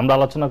টেবিল টকে। আমরা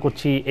আলোচনা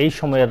করছি এই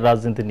সময়ের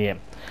রাজনীতি নিয়ে।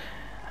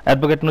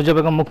 অ্যাডভোকেট নূরজাহান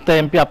বেগম মুক্তা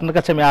এমপি, আপনার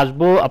কাছে আমি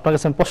আসবো। আপনার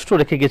কাছে আমি প্রশ্ন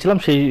রেখে গেছিলাম,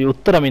 সেই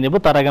উত্তর আমি নেব।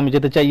 তার আগে আমি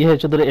যেতে চাই ইহে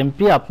চৌধুরী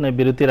এমপি, আপনি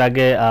বিরতির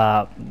আগে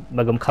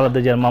বেগম খালেদা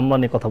জিয়ার মামলা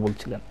নিয়ে কথা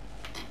বলছিলেন।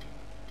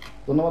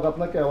 ধন্যবাদ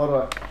আপনাকে। আবার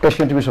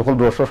এশিয়ান টিভি সকল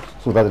দর্শক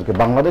শ্রোতাদেরকে,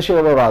 বাংলাদেশের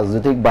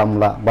রাজনৈতিক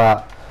মামলা বা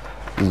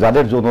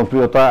যাদের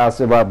জনপ্রিয়তা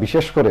আছে বা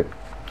বিশেষ করে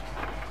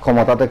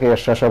ক্ষমতা থেকে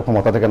এরশাদ সাহেব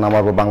ক্ষমতা থেকে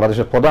নামার পর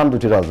বাংলাদেশের প্রধান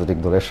দুটি রাজনৈতিক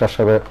দল এরশাদ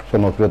সাহেবের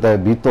জনপ্রিয়তায়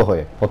ভীত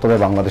হয়ে প্রথমে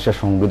বাংলাদেশের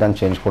সংবিধান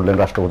চেঞ্জ করলেন,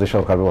 রাষ্ট্রপতি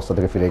সরকার ব্যবস্থা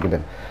থেকে ফিরে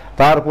গেলেন।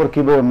 তারপর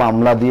কিভাবে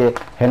মামলা দিয়ে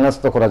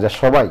হেনস্থ করা যায়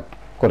সবাই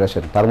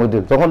করেছেন। তার মধ্যে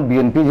তখন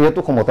বিএনপি যেহেতু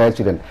ক্ষমতায়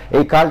ছিলেন,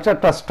 এই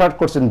কালচারটা স্টার্ট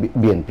করছেন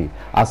বিএনপি।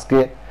 আজকে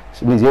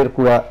নিজের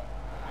কুড়া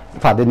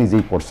ফাঁদে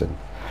নিজেই পড়ছেন।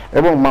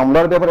 এবং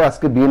মামলার ব্যাপারে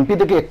আজকে বিএনপি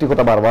থেকে একটি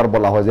কথা বারবার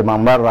বলা হয় যে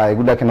মামলার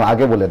রায়গুলা কেন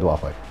আগে বলে দেওয়া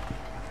হয়,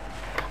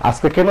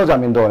 আজকে কেন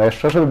জামিন দেওয়া হয়।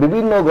 এরশাদের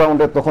বিভিন্ন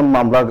গ্রাউন্ডে তখন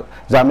মামলার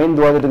জামিন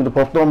দেওয়া যেত, কিন্তু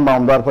প্রথম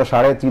মামলার পর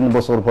 3.5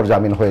 বছর পর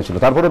জামিন হয়েছিল,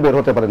 তারপরে বের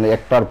হতে পারেনি,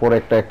 একটার পর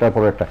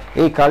একটা।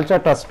 এই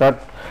কালচারটা স্টার্ট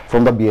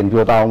ফ্রম দ্য বিএনপি,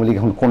 ওটা আওয়ামী লীগ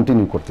এখন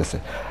কন্টিনিউ করতেছে।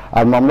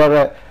 আর মামলার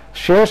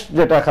শেষ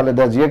যেটা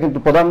খালেদা জিয়া কিন্তু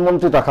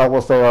প্রধানমন্ত্রী থাকা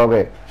অবস্থায়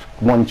হবে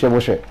মঞ্চে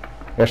বসে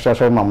এরশাদ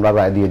সাহেব মামলার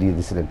রায় দিয়ে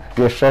দিয়েছিলেন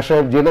যে এরশাদ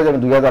সাহেব জেলে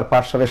যাবেন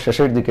 2005 সালের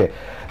শেষের দিকে,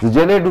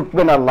 জেলে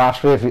ঢুকবেন আর লাশ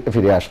হয়ে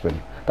ফিরে আসবেন।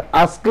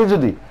 আজকে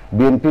যদি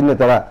বিএনপির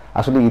নেতারা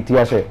আসলে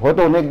ইতিহাসে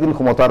হয়তো অনেকদিন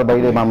ক্ষমতার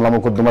বাইরে মামলা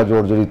মোকদ্দমা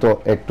জর্জরিত,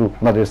 একটু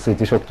ওনাদের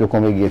স্মৃতিশক্তিও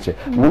কমে গিয়েছে,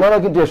 ওনারা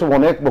কিন্তু এসব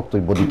অনেক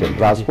বক্তব্য দিতেন,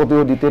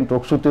 রাজপথেও দিতেন,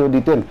 টকশোতেও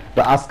দিতেন। তো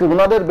আজকে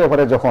ওনাদের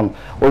ব্যাপারে যখন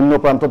অন্য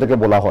প্রান্ত থেকে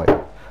বলা হয়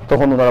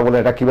তখন ওনারা বলে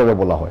এটা কিভাবে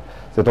বলা হয়,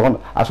 যে তখন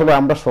আসলে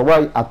আমরা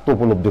সবাই আত্ম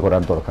উপলব্ধি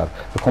করার দরকার।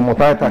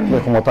 ক্ষমতায় থাকলে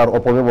ক্ষমতার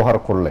অপব্যবহার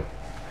করলে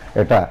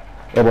এটা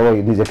এবারে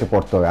নিজেকে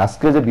পড়তে হবে।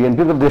 আজকে যে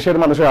বিএনপি দেশের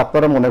মানুষের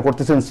আপনারা মনে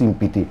করতেছেন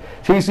সিম্পিতি,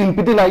 সেই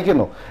সিম্পিতি নাই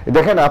কেন?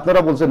 দেখেন আপনারা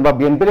বলছেন বা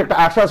বিএনপির একটা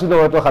আশা ছিল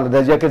হয়তো খালেদা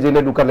জিয়াকে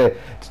জেলে ঢুকালে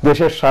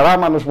দেশের সারা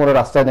মানুষ মনে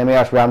রাস্তায় নেমে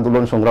আসবে,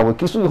 আন্দোলন সংগ্রাম,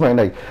 কিছুই হয়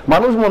নাই।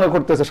 মানুষ মনে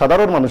করতেছে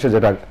সাধারণ মানুষের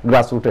যেটা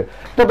গ্রাস রুটে,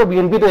 তো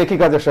বিএনপি তো একই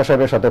কাজ এরশাদ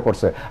সাহেবের সাথে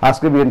করছে,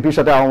 আজকে বিএনপির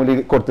সাথে আওয়ামী লীগ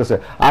করতেছে,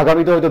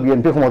 আগামীতে হয়তো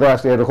বিএনপি ক্ষমতায়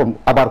আসলে এরকম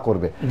আবার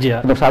করবে।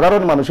 কিন্তু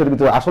সাধারণ মানুষের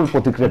ভিতরে আসল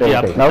প্রতিক্রিয়াটা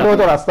এটাই, নাহলে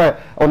হয়তো রাস্তায়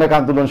অনেক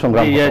আন্দোলন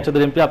সংগ্রাম।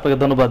 আপনাকে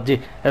ধন্যবাদ। জি,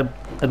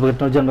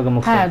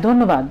 হ্যাঁ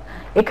ধন্যবাদ।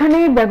 এখানে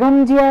বেগম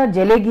জিয়া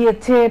জেলে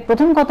গিয়েছে,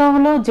 প্রথম কথা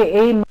হলো যে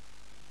এই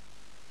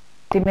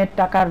এতিমের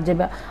টাকার যে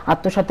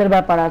আত্মসাতের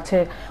ব্যাপার আছে,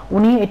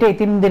 উনি এটা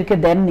এতিমদেরকে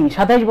দেননি।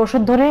 27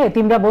 বছর ধরে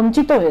এতিমরা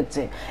বঞ্চিত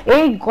হয়েছে।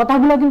 এই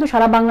কথাগুলো কিন্তু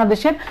সারা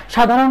বাংলাদেশের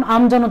সাধারণ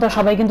আমজনতা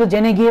সবাই কিন্তু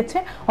জেনে গিয়েছে,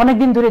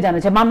 অনেকদিন ধরে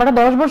জানেছে। মামলাটা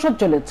 10 বছর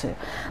চলেছে,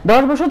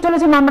 10 বছর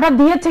চলেছে। মামলাটা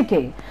দিয়েছে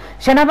কে?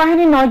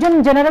 সেনাবাহিনীর 9 জন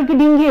জেনারেলকে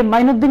ডিঙ্গিয়ে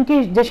মাইনুদ্দিনকে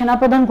যে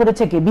সেনাপ্রধান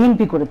করেছে কে?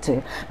 বিএনপি করেছে।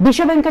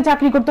 বিশ্ব ব্যাংকে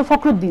চাকরি করতো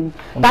ফখরুদ্দিন,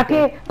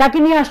 তাকে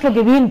নিয়ে আসলো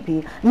কে? বিএনপি।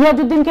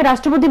 ইয়াজউদ্দিনকে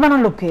রাষ্ট্রপতি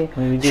বানালো কে?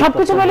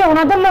 সবকিছু মিলে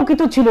ওনাদের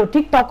লোকিত ছিল।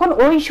 ঠিক তখন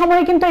ওই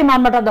সময় কিন্তু এই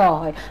মামলাটা দেওয়া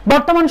হয়।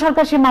 বর্তমান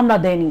সরকার সেই মামলা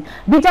দেয়নি।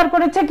 বিচার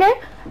করেছে কে?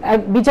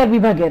 বিচার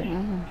বিভাগের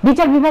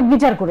বিচার বিভাগ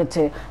বিচার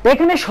করেছে। তো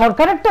এখানে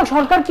সরকারের, তো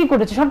সরকার কি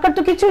করেছে? সরকার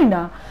তো কিছুই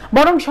না।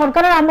 বরং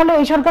সরকারের আমলে,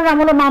 এই সরকারের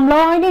আমলে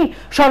মামলাও হয়নি,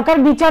 সরকার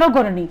বিচারও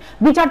করেনি।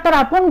 বিচার তার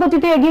আপন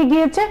গতিতে এগিয়ে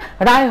গিয়েছে,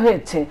 রায়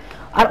হয়েছে।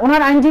 আর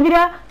ওনার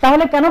আইনজীবীরা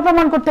তাহলে কেন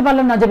প্রমাণ করতে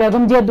পারলেন না যে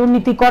বেগম জিয়া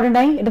দুর্নীতি করে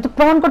নাই? এটা তো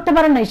প্রমাণ করতে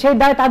পারেন নাই, সেই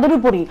দায় তাদের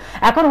উপরই।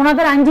 এখন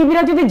ওনাদের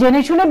আইনজীবীরা যদি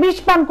জেনে শুনে বিষ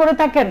পান করে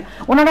থাকেন,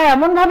 ওনারা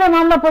এমন ভাবে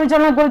মামলা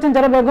পরিচালনা করেছেন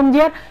যারা বেগম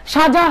জিয়ার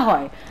সাজা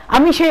হয়।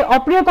 আমি সেই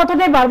অপ্রিয়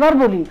কথাটাই বারবার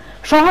বলি,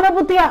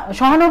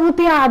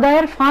 সহানুভূতি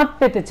আদায়ের ফাঁদ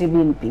পেতেছে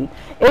বিএনপি।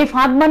 এই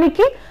ফাঁদ মানে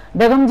কি?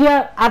 বেগম জিয়া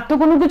আর তো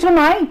কোনো কিছু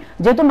নয়,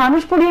 যেহেতু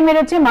মানুষ পুড়িয়ে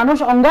মেরেছে, মানুষ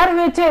অঙ্গার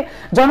হয়েছে,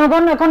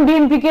 জনগণ এখন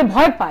বিএনপি কে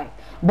ভয় পায়,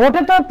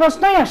 ভোটে তো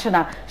প্রশ্নই আসে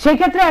না। সেই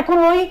ক্ষেত্রে এখন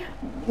ওই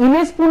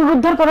ইমেজ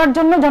পুনরুদ্ধার করার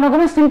জন্য,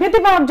 জনগণের সিম্পেথি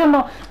পাওয়ার জন্য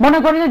মনে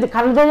করে যে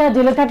খালেদা জিয়া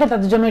জেলে থাকে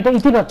তাদের জন্য এটা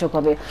ইতিবাচক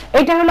হবে।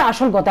 এটা হলো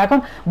আসল কথা। এখন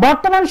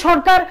বর্তমান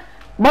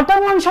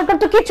সরকার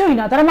তো কিছুই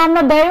না, তারা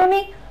মামলা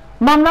দেয়নি,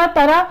 মামলা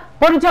তারা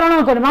পরিচালনা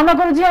করে। মামলা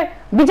করেছে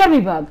বিচার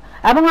বিভাগ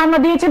এবং মামলা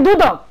দিয়েছে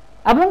দুদক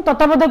এবং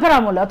তত্ত্বাবধায়কের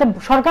আমলে, অর্থাৎ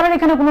সরকারের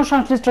এখানে কোনো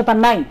সংশ্লিষ্টতা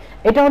নাই।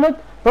 এটা হলো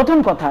প্রথম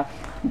কথা।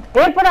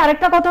 এরপরে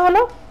আরেকটা কথা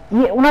হলো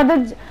ওনাদের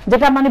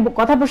যেটা মানে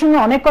কথা প্রসঙ্গে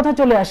অনেক কথা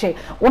চলে আসে,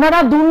 ওনারা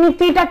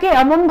দুর্নীতিটাকে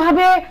এমন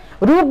ভাবে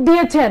রূপ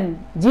দিয়েছেন।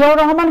 জিয়াউর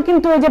রহমান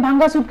কিন্তু এই যে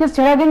ভাঙ্গা সুটকেস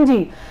ছেঁড়া গেঞ্জি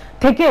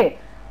থেকে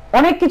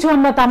অনেক কিছু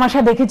আমরা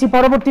তামাশা দেখেছি,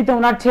 পরবর্তীতে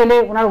ওনার ছেলে,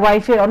 ওনার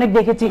ওয়াইফের অনেক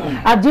দেখেছি।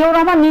 আর জিয়াউর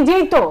রহমান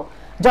নিজেই তো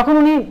যখন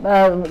উনি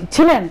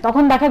ছিলেন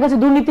তখন দেখা গেছে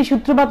দুর্নীতি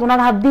সূত্রপাত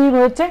ওনার হাত দিয়ে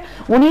হয়েছে।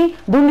 উনি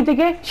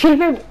দুর্নীতিকে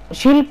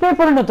শিল্পে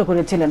পরিণত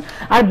করেছিলেন।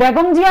 আর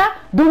বেগম জিয়া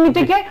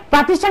দুর্নীতিকে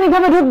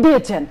প্রাতিষ্ঠানিকভাবে রূপ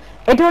দিয়েছেন।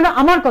 এটা হলো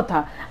আমার কথা।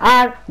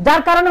 আর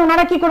যার কারণে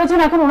ওনারা কি করেছেন,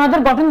 এখন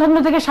ওনাদের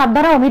গঠনতন্ত্র থেকে 7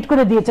 ধারা অমিট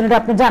করে দিয়েছেন, এটা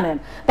আপনি জানেন।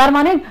 তার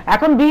মানে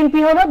এখন বিএনপি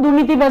হলো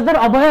দুর্নীতিবাজদের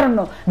অভয়ারণ্য,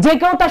 যে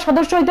কেউ তার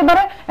সদস্য হইতে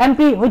পারে,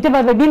 এমপি হইতে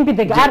পারবে বিএনপি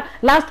থেকে। আর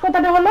লাস্ট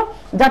কথাটা হলো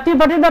জাতীয়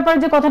পার্টির ব্যাপারে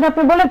যে কথাটা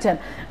আপনি বলেছেন,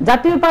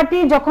 জাতীয় পার্টি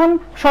যখন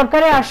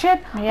সরকারে আসে,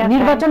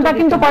 নির্বাচনটা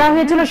কিন্তু করা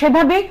হয়েছিল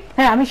সেভাবেই।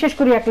 হ্যাঁ, আমি শেষ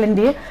করি এক লাইন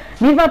দিয়ে।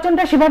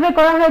 নির্বাচনটা সেভাবে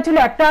করা হয়েছিল।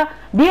 একটা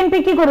বিএনপি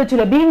কি করেছিল,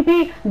 বিএনপি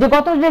যে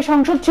গত যে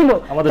সংসদ ছিল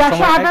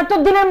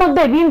 478 দিনের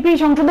মধ্যে বিএনপি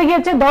সংসদে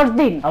গিয়েছে 10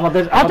 দিন।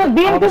 অর্থাৎ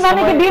বিএনপি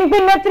মানে কি?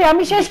 বিএনপির নেত্রী।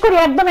 আমি শেষ করি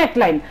একদম এক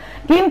লাইন।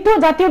 কিন্তু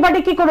জাতীয়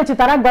পার্টি কি করেছে?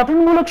 তারা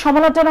গঠনমূলক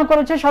সমালোচনা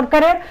করেছে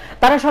সরকারের,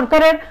 তারা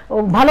সরকারের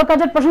ভালো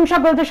কাজের প্রশংসা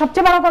করেছে।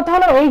 সবচেয়ে বড় কথা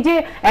হলো এই যে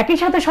একই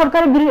সাথে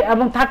সরকারের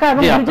এবং থাকা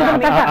এবং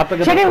বিরোধীদের থাকা,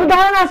 সেটার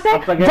উদাহরণ আছে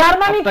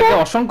জার্মানিতে,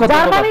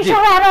 জার্মানি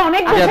সহ আরো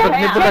অনেক দেশে।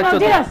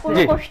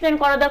 কোশ্চেন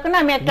করা দরকার না,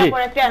 আমি একটা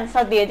পর একটা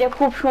অ্যানসার দিয়ে যে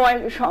খুব সময়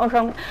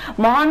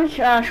মহান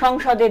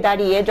সংসদে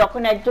দাঁড়িয়ে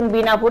যখন একজন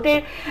বিনা ভোটের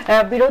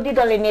বিরোধী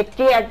দলের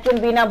নেত্রী, একজন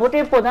বিনা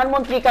ভোটের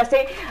প্রধানমন্ত্রীর কাছে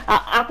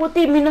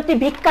আপত্তি মিনতি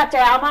ভিক্ষা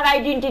চায়, আমার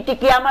আইডেন্টিটি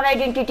কি, আমার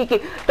আইডেন্টিটি কি,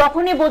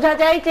 তখনই বোঝা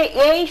যায় যে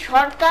এই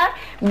সরকার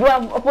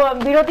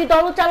বিরোধী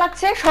দলও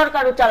চালাচ্ছে,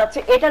 সরকারও চালাচ্ছে।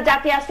 এটা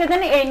জাতি আসতে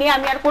দেন, এই নিয়ে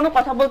আমি আর কোনো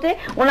কথা বলতে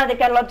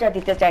ওনাদেরকে আর লজ্জা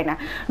দিতে চাই না।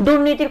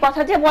 দুর্নীতির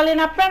কথা যে বলেন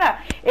আপনারা,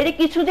 এটা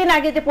কিছুদিন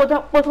আগে যে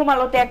প্রথম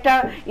আলোতে একটা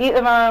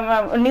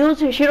নিউজ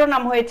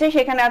শিরোনাম হয়েছে,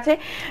 সেখানে আছে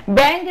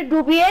ব্যাংক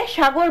ডুবিয়ে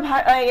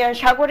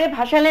সাগরে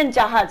ভাসালেন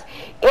জাহাজ।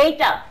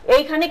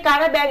 এইখানে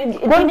কারা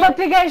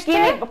পত্রিকা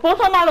এসেছে?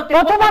 প্রথম আলো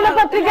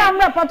পত্রিকা।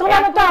 আমরা প্রথম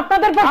আলো তো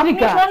আপনাদের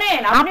পত্রিকা,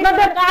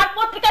 আপনাদের কার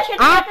পত্রিকা?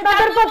 সেটা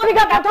আপনাদের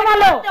পত্রিকা প্রথম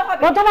আলো।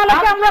 প্রথম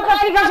আলোকে আমরা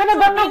পত্রিকা হিসেবে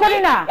গণ্য করি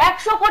না।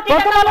 100 কোটি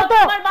প্রথম আলো তো,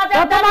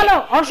 প্রথম আলো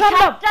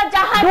অসম্ভব।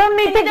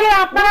 দুর্নীতিকে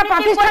আপনারা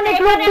প্রাতিষ্ঠানিক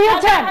রূপ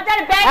দিয়েছেন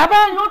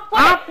এবং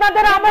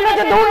আপনাদের আমলে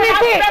যে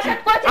দুর্নীতি,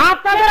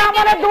 আপনাদের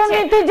আমলে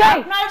দুর্নীতি যায়,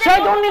 সেই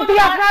দুর্নীতি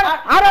আপনার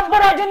আরব্য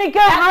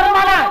রজনীকে হার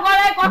মানা,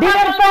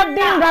 দিনের পর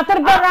দিন, রাতের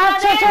পর রাত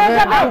শেষ হয়ে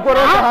যাবে।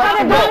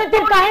 আপনাদের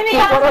দুর্নীতির কাহিনী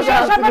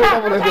শেষ হবে না।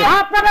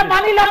 আপনারা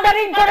মানি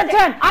লন্ডারিং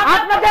করেছেন,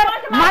 আপনাদের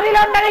মানি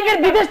লন্ডারিং এর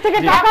বিদেশ থেকে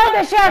টাকাও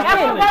দেশে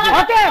আসছে।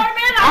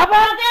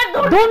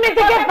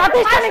 দুর্নীতিকে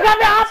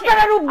প্রাতিষ্ঠানিকভাবে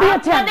আপনারা রূপ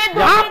দিয়েছেন,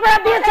 আপনারা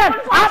দিয়েছেন।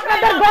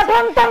 আপনাদের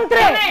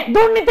গঠনতন্ত্রে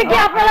দুর্নীতিকে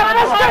আপনারা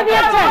প্রশ্রয়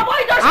দিয়েছেন।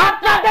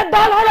 আপনাদের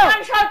দল হলো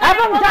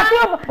এবং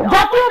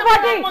জাতীয়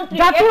পার্টি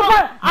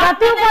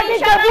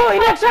যদিও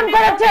ইলেকশন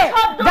করেছে,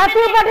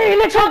 জাতীয় পার্টির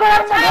ইলেকশন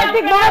করার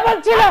নৈতিক মনোবল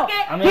ছিল,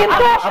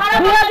 কিন্তু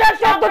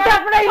 2014-তে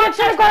আপনারা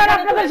ইলেকশন করার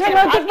আপনাদের সেই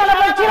নৈতিক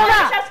মনোবল ছিল না।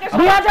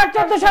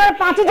 2014 সালের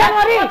 5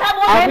 জানুয়ারি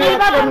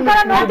নির্বাচন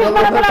করার নৈতিক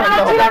মনোবল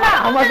আপনার ছিল না।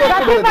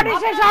 জাতীয় পার্টির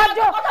সেই সাহায্য,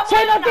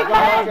 সেই নৈতিক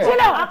মনোবল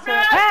ছিল।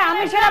 হ্যাঁ,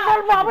 আমি শেষ আমরা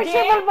বলবো,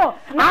 অবশ্যই বলবো।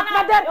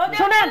 আপনাদের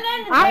শুনেন,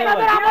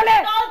 আপনাদের আমলে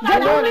যে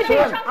দুর্নীতি,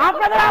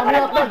 আপনাদের আমলে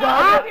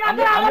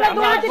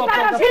দুর্নীতির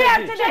টাকা ফিরে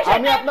আসছে দেশে।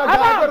 আমি আপনার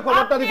জাহাজের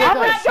খবরটা দিতে চাই।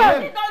 অবশ্যই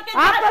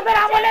আপনাদের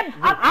আমলে,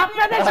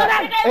 আপনাদের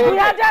শুনেন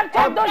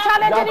 2014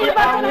 সালে যে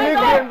নির্বাচন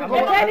হয়েছে,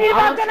 সেই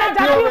নির্বাচনে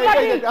জাতীয়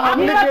পার্টি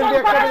নির্বাচন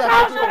করার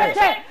সাহস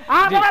করেছে,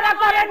 আপনারা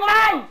করেন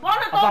নাই।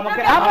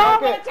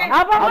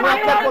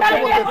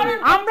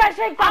 আমরা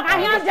সেই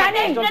কাহিনী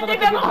জানি।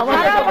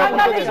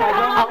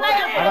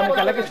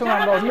 আগামীকালের সময়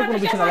আমরা অন্য কোনো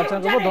বিষয়ে আলোচনা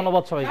করবো।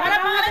 ধন্যবাদ সবাইকে।